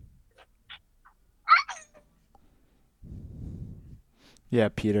 Yeah,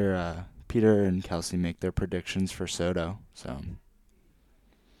 Peter and Kelsey make their predictions for Soto. So,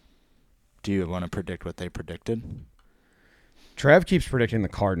 do you want to predict what they predicted? Trev keeps predicting the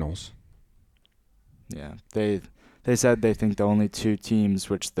Cardinals. Yeah, they said they think the only 2 teams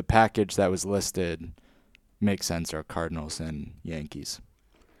which the package that was listed makes sense are Cardinals and Yankees.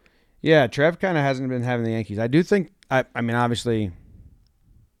 Yeah, Trev kind of hasn't been having the Yankees. I do think, I mean, obviously,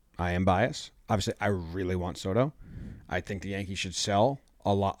 I am biased. Obviously, I really want Soto. I think the Yankees should sell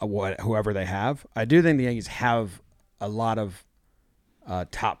a lot, whoever they have. I do think the Yankees have a lot of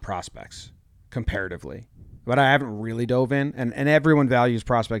top prospects comparatively, but I haven't really dove in, and everyone values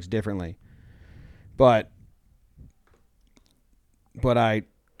prospects differently. But I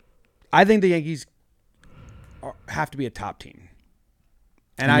think the Yankees have to be a top team.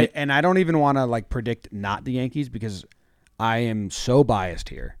 And I don't even want to like predict not the Yankees because I am so biased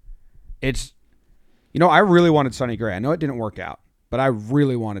here. It's, I really wanted Sonny Gray. I know it didn't work out, but I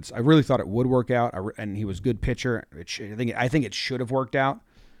really thought it would work out. And he was a good pitcher. I think it should have worked out.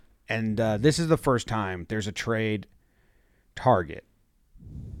 And this is the first time there's a trade target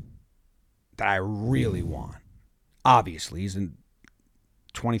that I really want. Obviously, he's a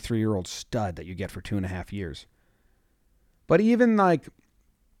 23-year-old stud that you get for 2.5 years. But even like,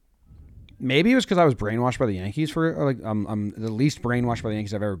 maybe it was because I was brainwashed by the Yankees I'm the least brainwashed by the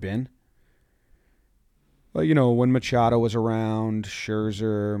Yankees I've ever been. But, when Machado was around,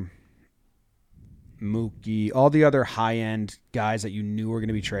 Scherzer, Mookie, all the other high-end guys that you knew were going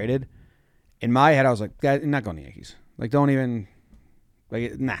to be traded, in my head I was like, not going to the Yankees. Like, don't even,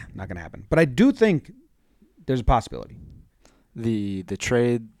 not going to happen. But I do think there's a possibility. The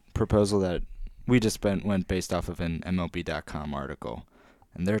trade proposal that we just went based off of an MLB.com article.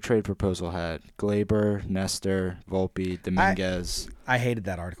 And their trade proposal had Glaber, Nestor, Volpe, Dominguez. I hated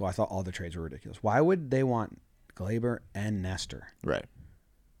that article. I thought all the trades were ridiculous. Why would they want Glaber and Nestor? Right.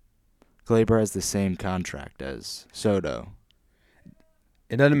 Glaber has the same contract as Soto.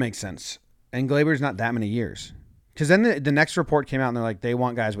 It doesn't make sense. And Glaber's not that many years. Because then the next report came out and they're like, they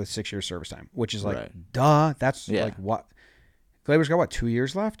want guys with 6 years service time, which is like, right. Duh. That's like what? Glaber's got 2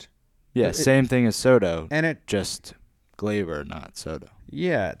 years left? Yeah, same thing as Soto. And it just Glaber, not Soto.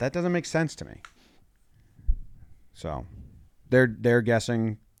 Yeah, that doesn't make sense to me. So, they're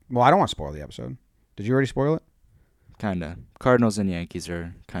guessing. Well, I don't want to spoil the episode. Did you already spoil it? Kind of. Cardinals and Yankees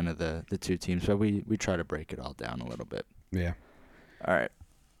are kind of the 2 teams, but we try to break it all down a little bit. Yeah. All right.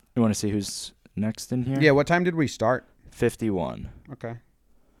 You want to see who's next in here? Yeah, what time did we start? 51. Okay.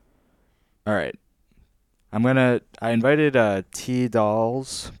 All right. I invited T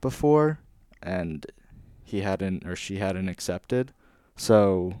Dolls before, and he hadn't or she hadn't accepted.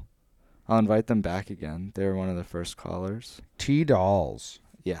 So I'll invite them back again. They were one of the first callers. T Dolls.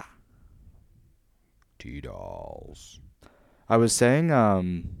 Yeah. T Dolls. I was saying,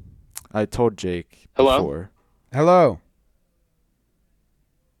 I told Jake Hello? before. Hello.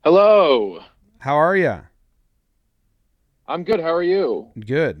 Hello. How are you? I'm good. How are you?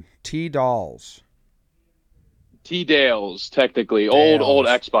 Good. T Dolls. T Dales, technically. Old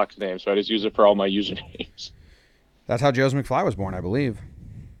Xbox name, so I just use it for all my usernames. That's how Joe's McFly was born, I believe.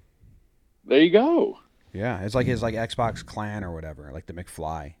 There you go. Yeah, it's like his Xbox clan or whatever, like the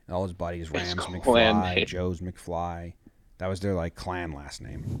McFly. All his buddies, Rams clan McFly, name. Joe's McFly. That was their clan last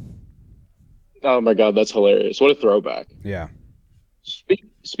name. Oh my god, that's hilarious. What a throwback. Yeah.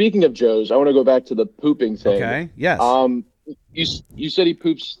 Speaking of Joe's, I want to go back to the pooping thing. Okay. Yes. You said he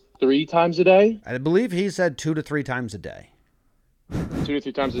poops 3 times a day? I believe he said 2 to 3 times a day. 2 to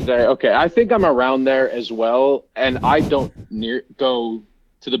 3 times a day. Okay, I think I'm around there as well, and I don't go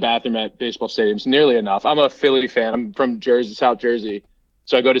to the bathroom at baseball stadiums nearly enough. I'm a Philly fan. I'm from Jersey, South Jersey,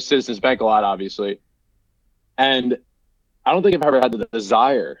 so I go to Citizens Bank a lot, obviously. And I don't think I've ever had the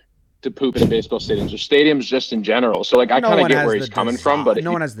desire to poop in a baseball stadiums or stadiums just in general. So I kind of get where he's coming from, but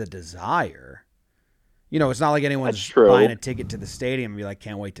no one has the desire. It's not like anyone's That's true. buying a ticket to the stadium and be like,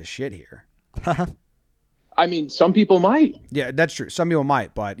 can't wait to shit here. I mean, some people might. Yeah, that's true. Some people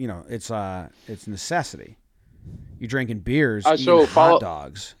might, but it's necessity. You're drinking beers, eating hot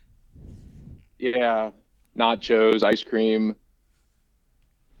dogs. Yeah, nachos, ice cream.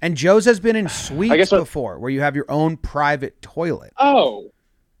 And Joe's has been in suites before, where you have your own private toilet. Oh,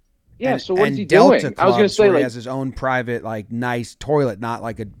 yeah. So what is he Delta doing? Clubs, I was going to say, where he has his own private, nice toilet, not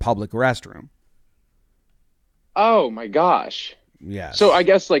like a public restroom. Oh my gosh. Yeah. So I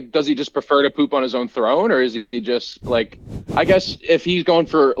guess does he just prefer to poop on his own throne, or is he just I guess if he's going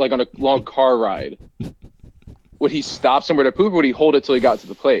for on a long car ride, would he stop somewhere to poop, or would he hold it till he got to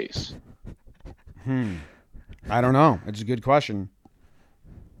the place? I don't know. It's a good question.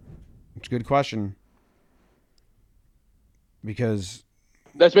 Because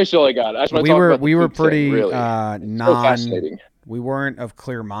that's basically all I got. I just want to we talk were about the we were poop thing, pretty really. Fascinating. We weren't of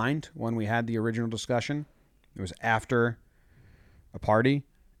clear mind when we had the original discussion. It was after a party,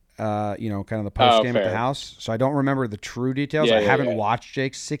 kind of the post game at the fair. house. So I don't remember the true details. Yeah, I yeah, haven't yeah. watched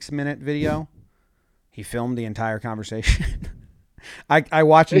Jake's 6-minute video. He filmed the entire conversation. I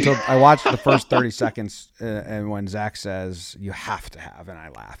watched the first 30 seconds, and when Zach says you have to have, and I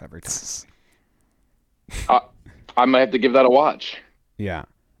laugh every time. I might have to give that a watch. Yeah,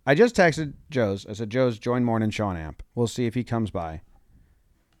 I just texted Joe's. I said, "Joe's, join Morning Sean amp. We'll see if he comes by."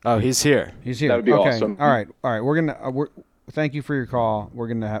 Oh, he's here. He's here. That would be okay. awesome. All right. We're gonna. Thank you for your call. We're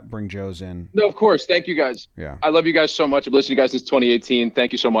gonna bring Joe's in. No, of course. Thank you guys. Yeah. I love you guys so much. I've listened to you guys since 2018.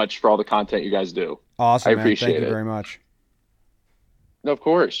 Thank you so much for all the content you guys do. Awesome. I man. appreciate Thank it. you very much. No, of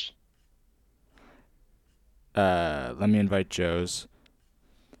course. Let me invite Joe's.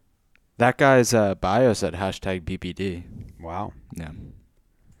 That guy's bio said #BBD. Wow. Yeah.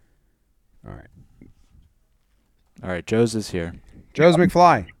 All right. All right. Joe's is here. Joe's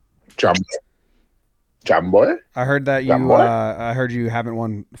McFly. John boy. I heard that John you. boy? I heard you haven't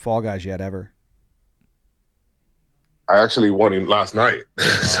won Fall Guys yet ever. I actually won him last night,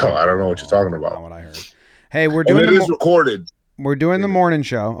 so I don't know what you're talking about. Not what I heard. Hey, we're And doing. it is recorded. We're doing the morning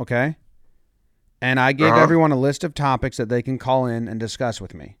show, okay? And I gave Uh-huh. everyone a list of topics that they can call in and discuss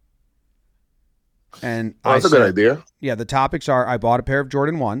with me. And That's a good idea. Yeah, the topics are: I bought a pair of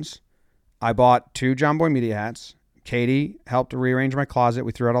Jordan 1s. I bought 2 John Boy Media hats. Katie helped to rearrange my closet.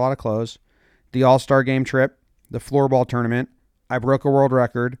 We threw out a lot of clothes. The All-Star Game trip. The floorball tournament. I broke a world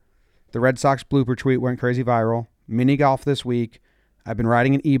record. The Red Sox blooper tweet went crazy viral. Mini golf this week. I've been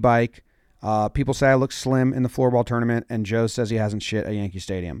riding an e-bike. People say I look slim in the floorball tournament, and Joe says he hasn't shit at Yankee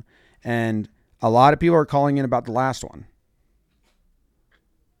Stadium. And a lot of people are calling in about the last one.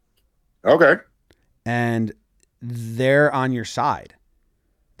 Okay. And they're on your side.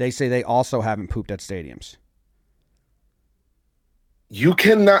 They say they also haven't pooped at stadiums. You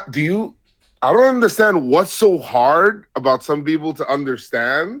cannot. I don't understand what's so hard about some people to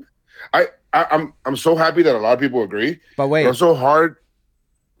understand. I'm so happy that a lot of people agree. But wait, it's so hard.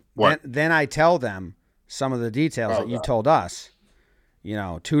 What? Then I tell them some of the details that you told us.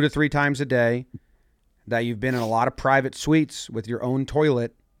 2 to 3 times a day. That you've been in a lot of private suites with your own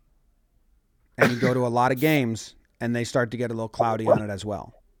toilet. And you go to a lot of games, and they start to get a little cloudy on it as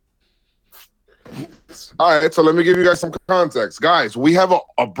well. All right, so let me give you guys some context. Guys, we have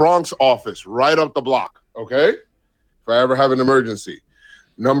a Bronx office right up the block, okay? If I ever have an emergency.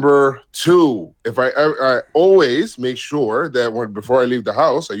 Number 2, if I always make sure that before I leave the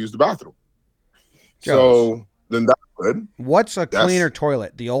house, I use the bathroom. So then that's good. What's a cleaner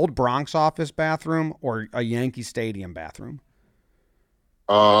toilet? The old Bronx office bathroom or a Yankee Stadium bathroom?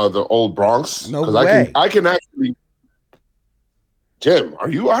 The old Bronx. No way. I can actually. Jim, are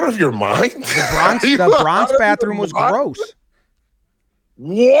you out of your mind? The Bronx bathroom was gross.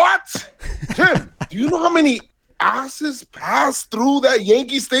 What? Jim, do you know how many asses pass through that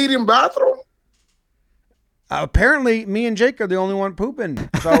Yankee Stadium bathroom? Apparently, me and Jake are the only one pooping,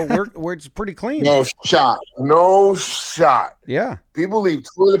 so we're it's pretty clean. No shot. Yeah. People leave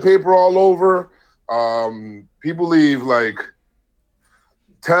toilet paper all over. People leave like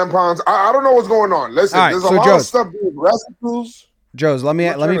tampons. I don't know what's going on. Listen, right, there's so a lot Joe's- of stuff with recipes. Joe's, let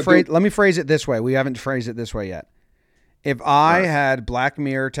me phrase it this way. We haven't phrased it this way yet. If I had Black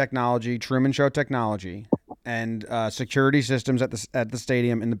Mirror technology, Truman Show technology, and security systems at the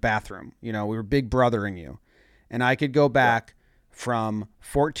stadium in the bathroom, we were big brothering you, and I could go back from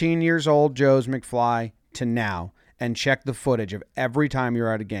 14 years old Joe's McFly to now and check the footage of every time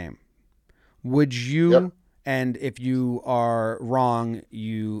you're at a game, would you? Yep. And if you are wrong,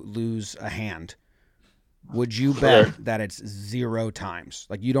 you lose a hand. Would you bet that it's 0 times?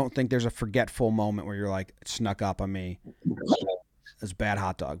 Like, you don't think there's a forgetful moment where you're like, it snuck up on me. It's bad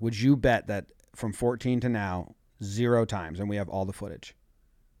hot dog. Would you bet that from 14 to now, 0 times, and we have all the footage?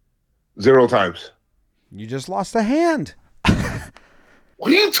 0 times. You just lost a hand.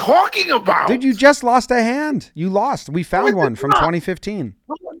 What are you talking about? Dude, you just lost a hand. You lost. We found one from 2015.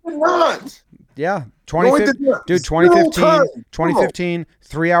 No, I did not. Yeah. 2015,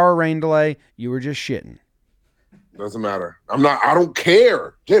 3-hour rain delay. You were just shitting. Doesn't matter. I don't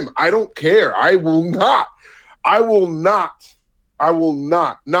care. Jim, I don't care. I will not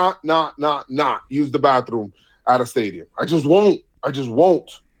use the bathroom at a stadium. I just won't.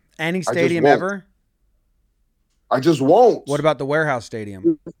 Any stadium ever? I just won't. What about the warehouse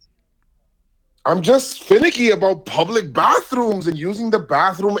stadium? I'm just finicky about public bathrooms and using the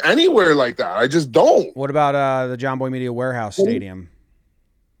bathroom anywhere like that. I just don't. What about the John Boy Media warehouse stadium?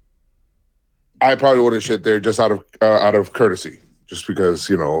 I probably wouldn't shit there just out of courtesy, just because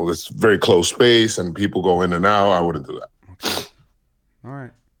it's very close space and people go in and out. I wouldn't do that. Okay. All right.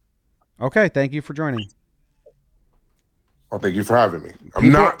 Okay. Thank you for joining. Well, thank you for having me.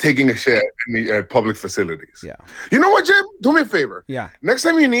 I'm not taking a shit at public facilities. Yeah. You know what, Jim? Do me a favor. Yeah. Next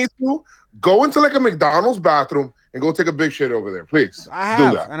time you need to, go into like a McDonald's bathroom and go take a big shit over there, please. I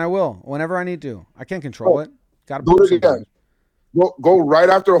have, do that. and I will whenever I need to. I can't control it. Got to do do it again. Go right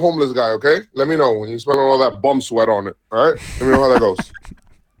after a homeless guy, okay? Let me know when you smell all that bum sweat on it. All right? Let me know how that goes.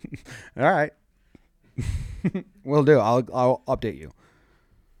 All right. Will do. I'll update you.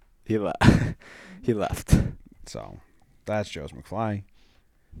 He left. So that's Joe's McFly,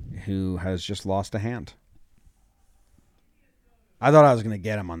 who has just lost a hand. I thought I was going to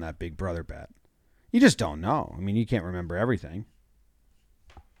get him on that Big Brother bet. You just don't know. I mean, you can't remember everything.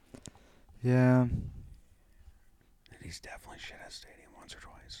 Yeah. He's definitely shit at a stadium once or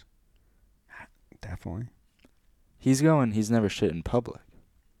twice. Definitely. He's never shit in public.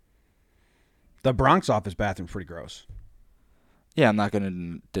 The Bronx office bathroom's pretty gross. Yeah, I'm not going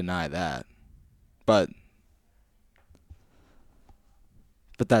to deny that. But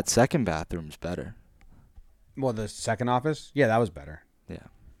that second bathroom's better. Well, the second office? Yeah, that was better. Yeah.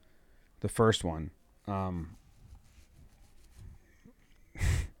 The first one.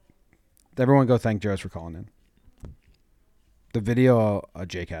 Everyone go thank Joe's for calling in. The video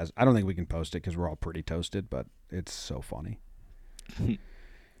Jake has, I don't think we can post it because we're all pretty toasted, but it's so funny.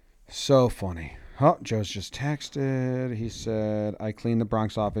 So funny. Oh, Joe's just texted. He said, I clean the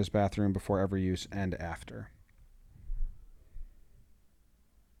Bronx office bathroom before every use and after.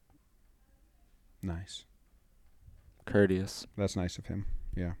 Nice. Courteous. That's nice of him.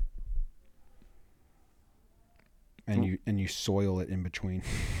 Yeah. And you soil it in between.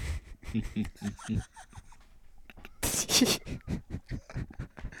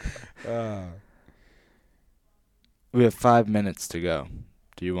 We have 5 minutes to go.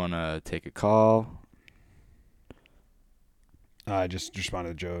 Do you want to take a call? I just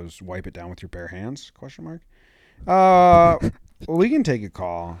responded to Joe's wipe it down with your bare hands, ? We can take a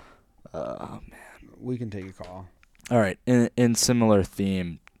call. Oh, man. We can take a call. All right. In similar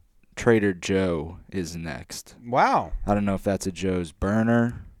theme, Trader Joe is next. Wow. I don't know if that's a Joe's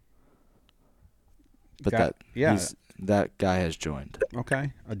burner, but that guy has joined.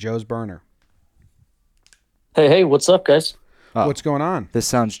 Okay. A Joe's burner. Hey, what's up, guys? Oh, what's going on? This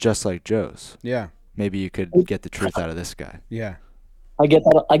sounds just like Joe's. Yeah. Maybe you could get the truth out of this guy. Yeah. I get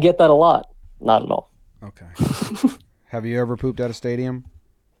that a lot. Not at all. Okay. Have you ever pooped at a stadium?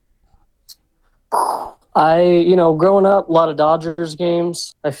 Growing up, a lot of Dodgers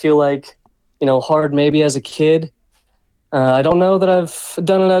games. I feel like, hard maybe as a kid. I don't know that I've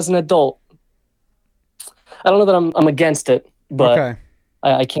done it as an adult. I don't know that I'm against it, but Okay.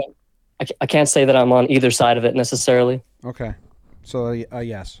 I can't say that I'm on either side of it necessarily. Okay. So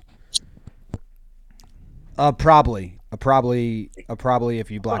yes. Probably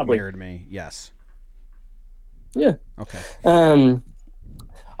if you Black Mirrored me, yes. Yeah. Okay. I'm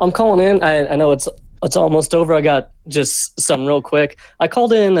calling in. I know it's almost over. I got just something real quick. I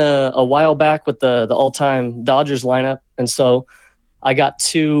called in a while back with the all-time Dodgers lineup, and so I got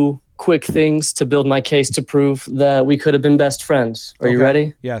 2 quick things to build my case to prove that we could have been best friends. Are you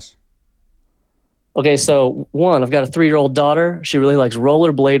ready? Yes. Okay, so 1, I've got a 3-year-old daughter. She really likes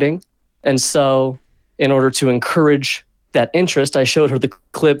rollerblading, and so in order to encourage that interest, I showed her the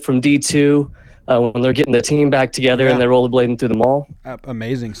clip from D2 when they're getting the team back together and they're rollerblading through the mall.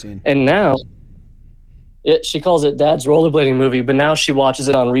 Amazing scene. And now, she calls it Dad's rollerblading movie, but now she watches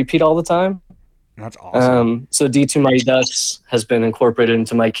it on repeat all the time. That's awesome. So D2 Mighty Ducks has been incorporated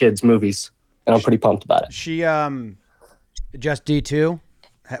into my kids' movies, and I'm pretty pumped about it. She just D2,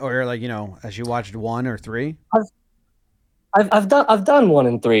 or has she watched 1 or 3? I've done 1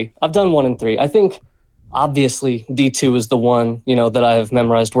 and 3. I've done 1 and 3. I think obviously D2 is the one that I have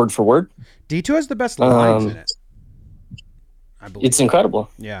memorized word for word. D2 has the best lines in it. I believe it's incredible.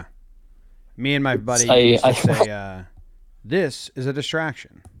 Yeah. Me and my buddy used to say, "This is a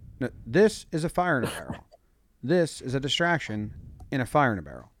distraction. No, this is a fire in a barrel. This is a distraction in a fire in a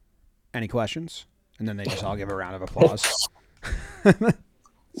barrel. Any questions?" And then they just all give a round of applause. I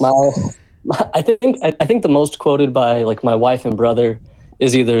think the most quoted by my wife and brother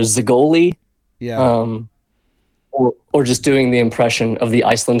is either Zagoli, or just doing the impression of the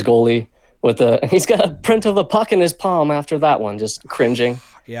Iceland goalie he's got a print of a puck in his palm after that one, just cringing.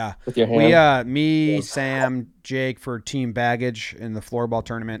 Yeah. With your hand. Sam, Jake for Team Baggage in the floorball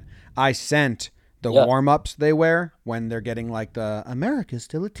tournament. I sent the warm-ups they wear when they're getting the America's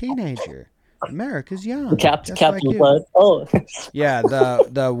still a teenager. America's young. Captain like Blood. Oh. Yeah,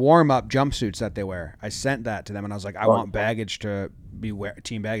 the warm-up jumpsuits that they wear. I sent that to them and I was like, I want Baggage to be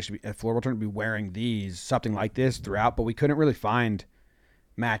Team Baggage to be at floorball tournament to be wearing these, something like this throughout, but we couldn't really find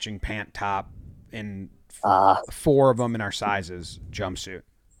matching pant top in 4 of them in our sizes jumpsuit.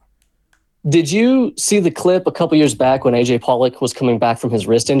 Did you see the clip a couple years back when AJ Pollock was coming back from his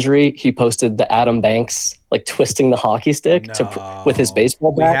wrist injury? He posted the Adam Banks twisting the hockey stick with his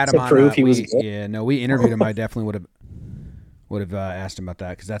baseball bat to prove he was good. Yeah, no, we interviewed him. I definitely would have asked him about that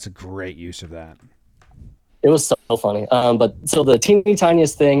because that's a great use of that. It was so funny. But so the teeny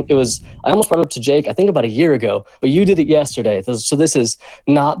tiniest thing, I almost brought it up to Jake, I think about a year ago, but you did it yesterday. So this is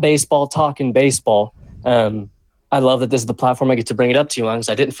not baseball talking baseball. I love that this is the platform I get to bring it up to you on because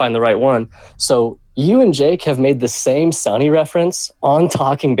I didn't find the right one. So you and Jake have made the same Sonny reference on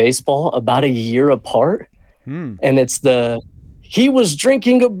Talking Baseball about a year apart. And it's he was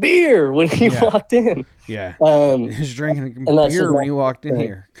drinking a beer when he walked in. Yeah. He was drinking a beer when he walked in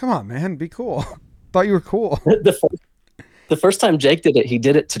here. Come on, man. Be cool. Thought you were cool. The first time Jake did it, he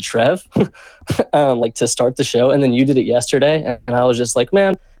did it to Trev, to start the show. And then you did it yesterday. And I was just like,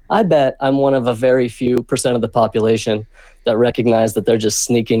 man, I bet I'm one of a very few % of the population that recognize that they're just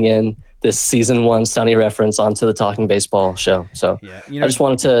sneaking in this season 1 Sonny reference onto the Talking Baseball show. So I just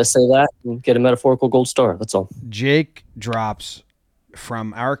wanted to say that and get a metaphorical gold star. That's all. Jake drops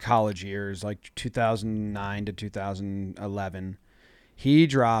from our college years, 2009 to 2011. He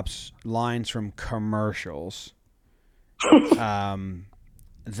drops lines from commercials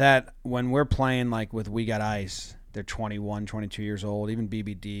that when we're playing with We Got Ice, they're 21, 22 years old. Even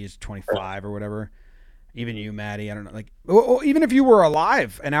BBD is 25 or whatever. Even you, Maddie, I don't know. Even if you were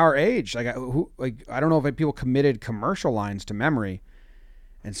alive and our age, I don't know if people committed commercial lines to memory.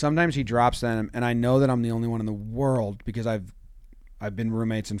 And sometimes he drops them, and I know that I'm the only one in the world because I've been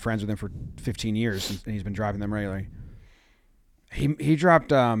roommates and friends with him for 15 years, and he's been dropping them regularly. He dropped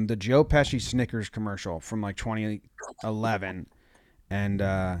the Joe Pesci Snickers commercial from 2011, and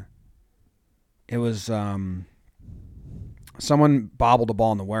it was someone bobbled a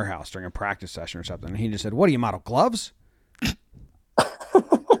ball in the warehouse during a practice session or something, and he just said, "What do you model, gloves?"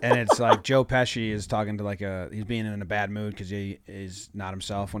 And it's Joe Pesci is talking to he's being in a bad mood because he is not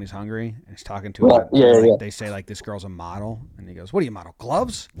himself when he's hungry, and he's talking to they say this girl's a model, and he goes, "What do you model,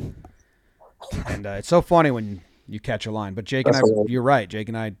 gloves?" And it's so funny when you catch a line. But Jake and I, you're right. Jake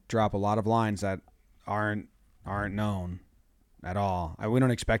and I drop a lot of lines that aren't known at all. We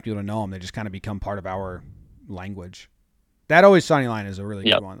don't expect people to know them. They just kind of become part of our language. That Always Sunny line is a really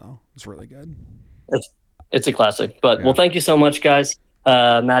good one, though. It's really good. It's a classic. But well, thank you so much, guys.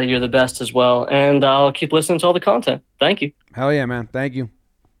 Maddie, you're the best as well. And I'll keep listening to all the content. Thank you. Hell yeah, man. Thank you.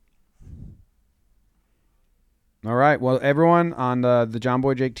 All right. Well, everyone on the John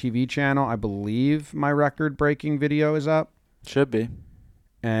Boy Jake TV channel, I believe my record-breaking video is up. Should be.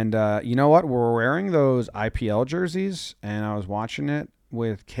 And you know what? We're wearing those IPL jerseys, and I was watching it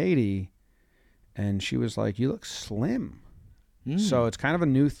with Katie, and she was like, you look slim. So it's kind of a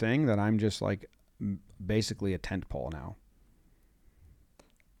new thing that I'm just like basically a tent pole now.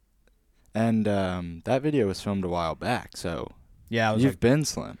 And that video was filmed a while back, so yeah, you've been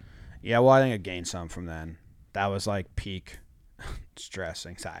slim. Yeah, well, I think I gained some from then. That was like peak stress,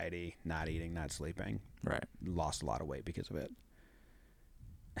 anxiety, not eating, not sleeping. Right. Lost a lot of weight because of it.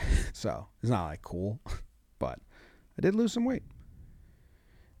 So it's not like cool, but I did lose some weight.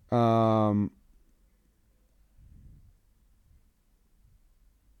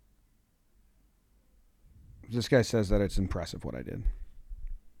 This guy says that it's impressive what I did.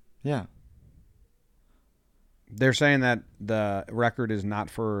 Yeah. They're saying that the record is not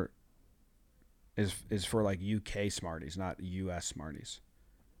for is for like UK Smarties, not US Smarties.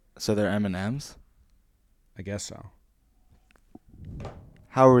 So they're M&Ms? I guess so.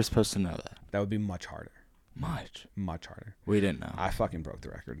 How are we supposed to know that? That would be much harder. Much harder. We didn't know. I fucking broke the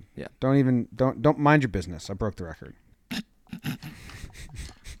record. Yeah. Don't mind your business. I broke the record.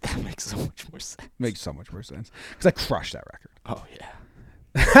 That makes so much more sense. Makes so much more sense because I crushed that record. Oh yeah.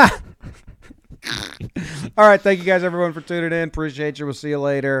 All right, thank you guys everyone for tuning in. Appreciate you. We'll see you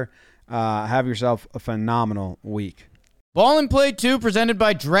later. Have yourself a phenomenal week. Ball and Play 2 presented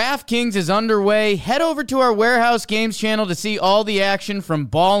by DraftKings is underway. Head over to our Warehouse Games channel to see all the action from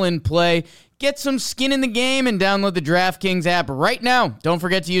Ball and Play. Get some skin in the game and download the DraftKings app right now. Don't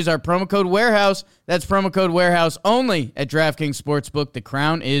forget to use our promo code Warehouse. That's promo code Warehouse only at DraftKings Sportsbook. The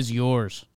crown is yours.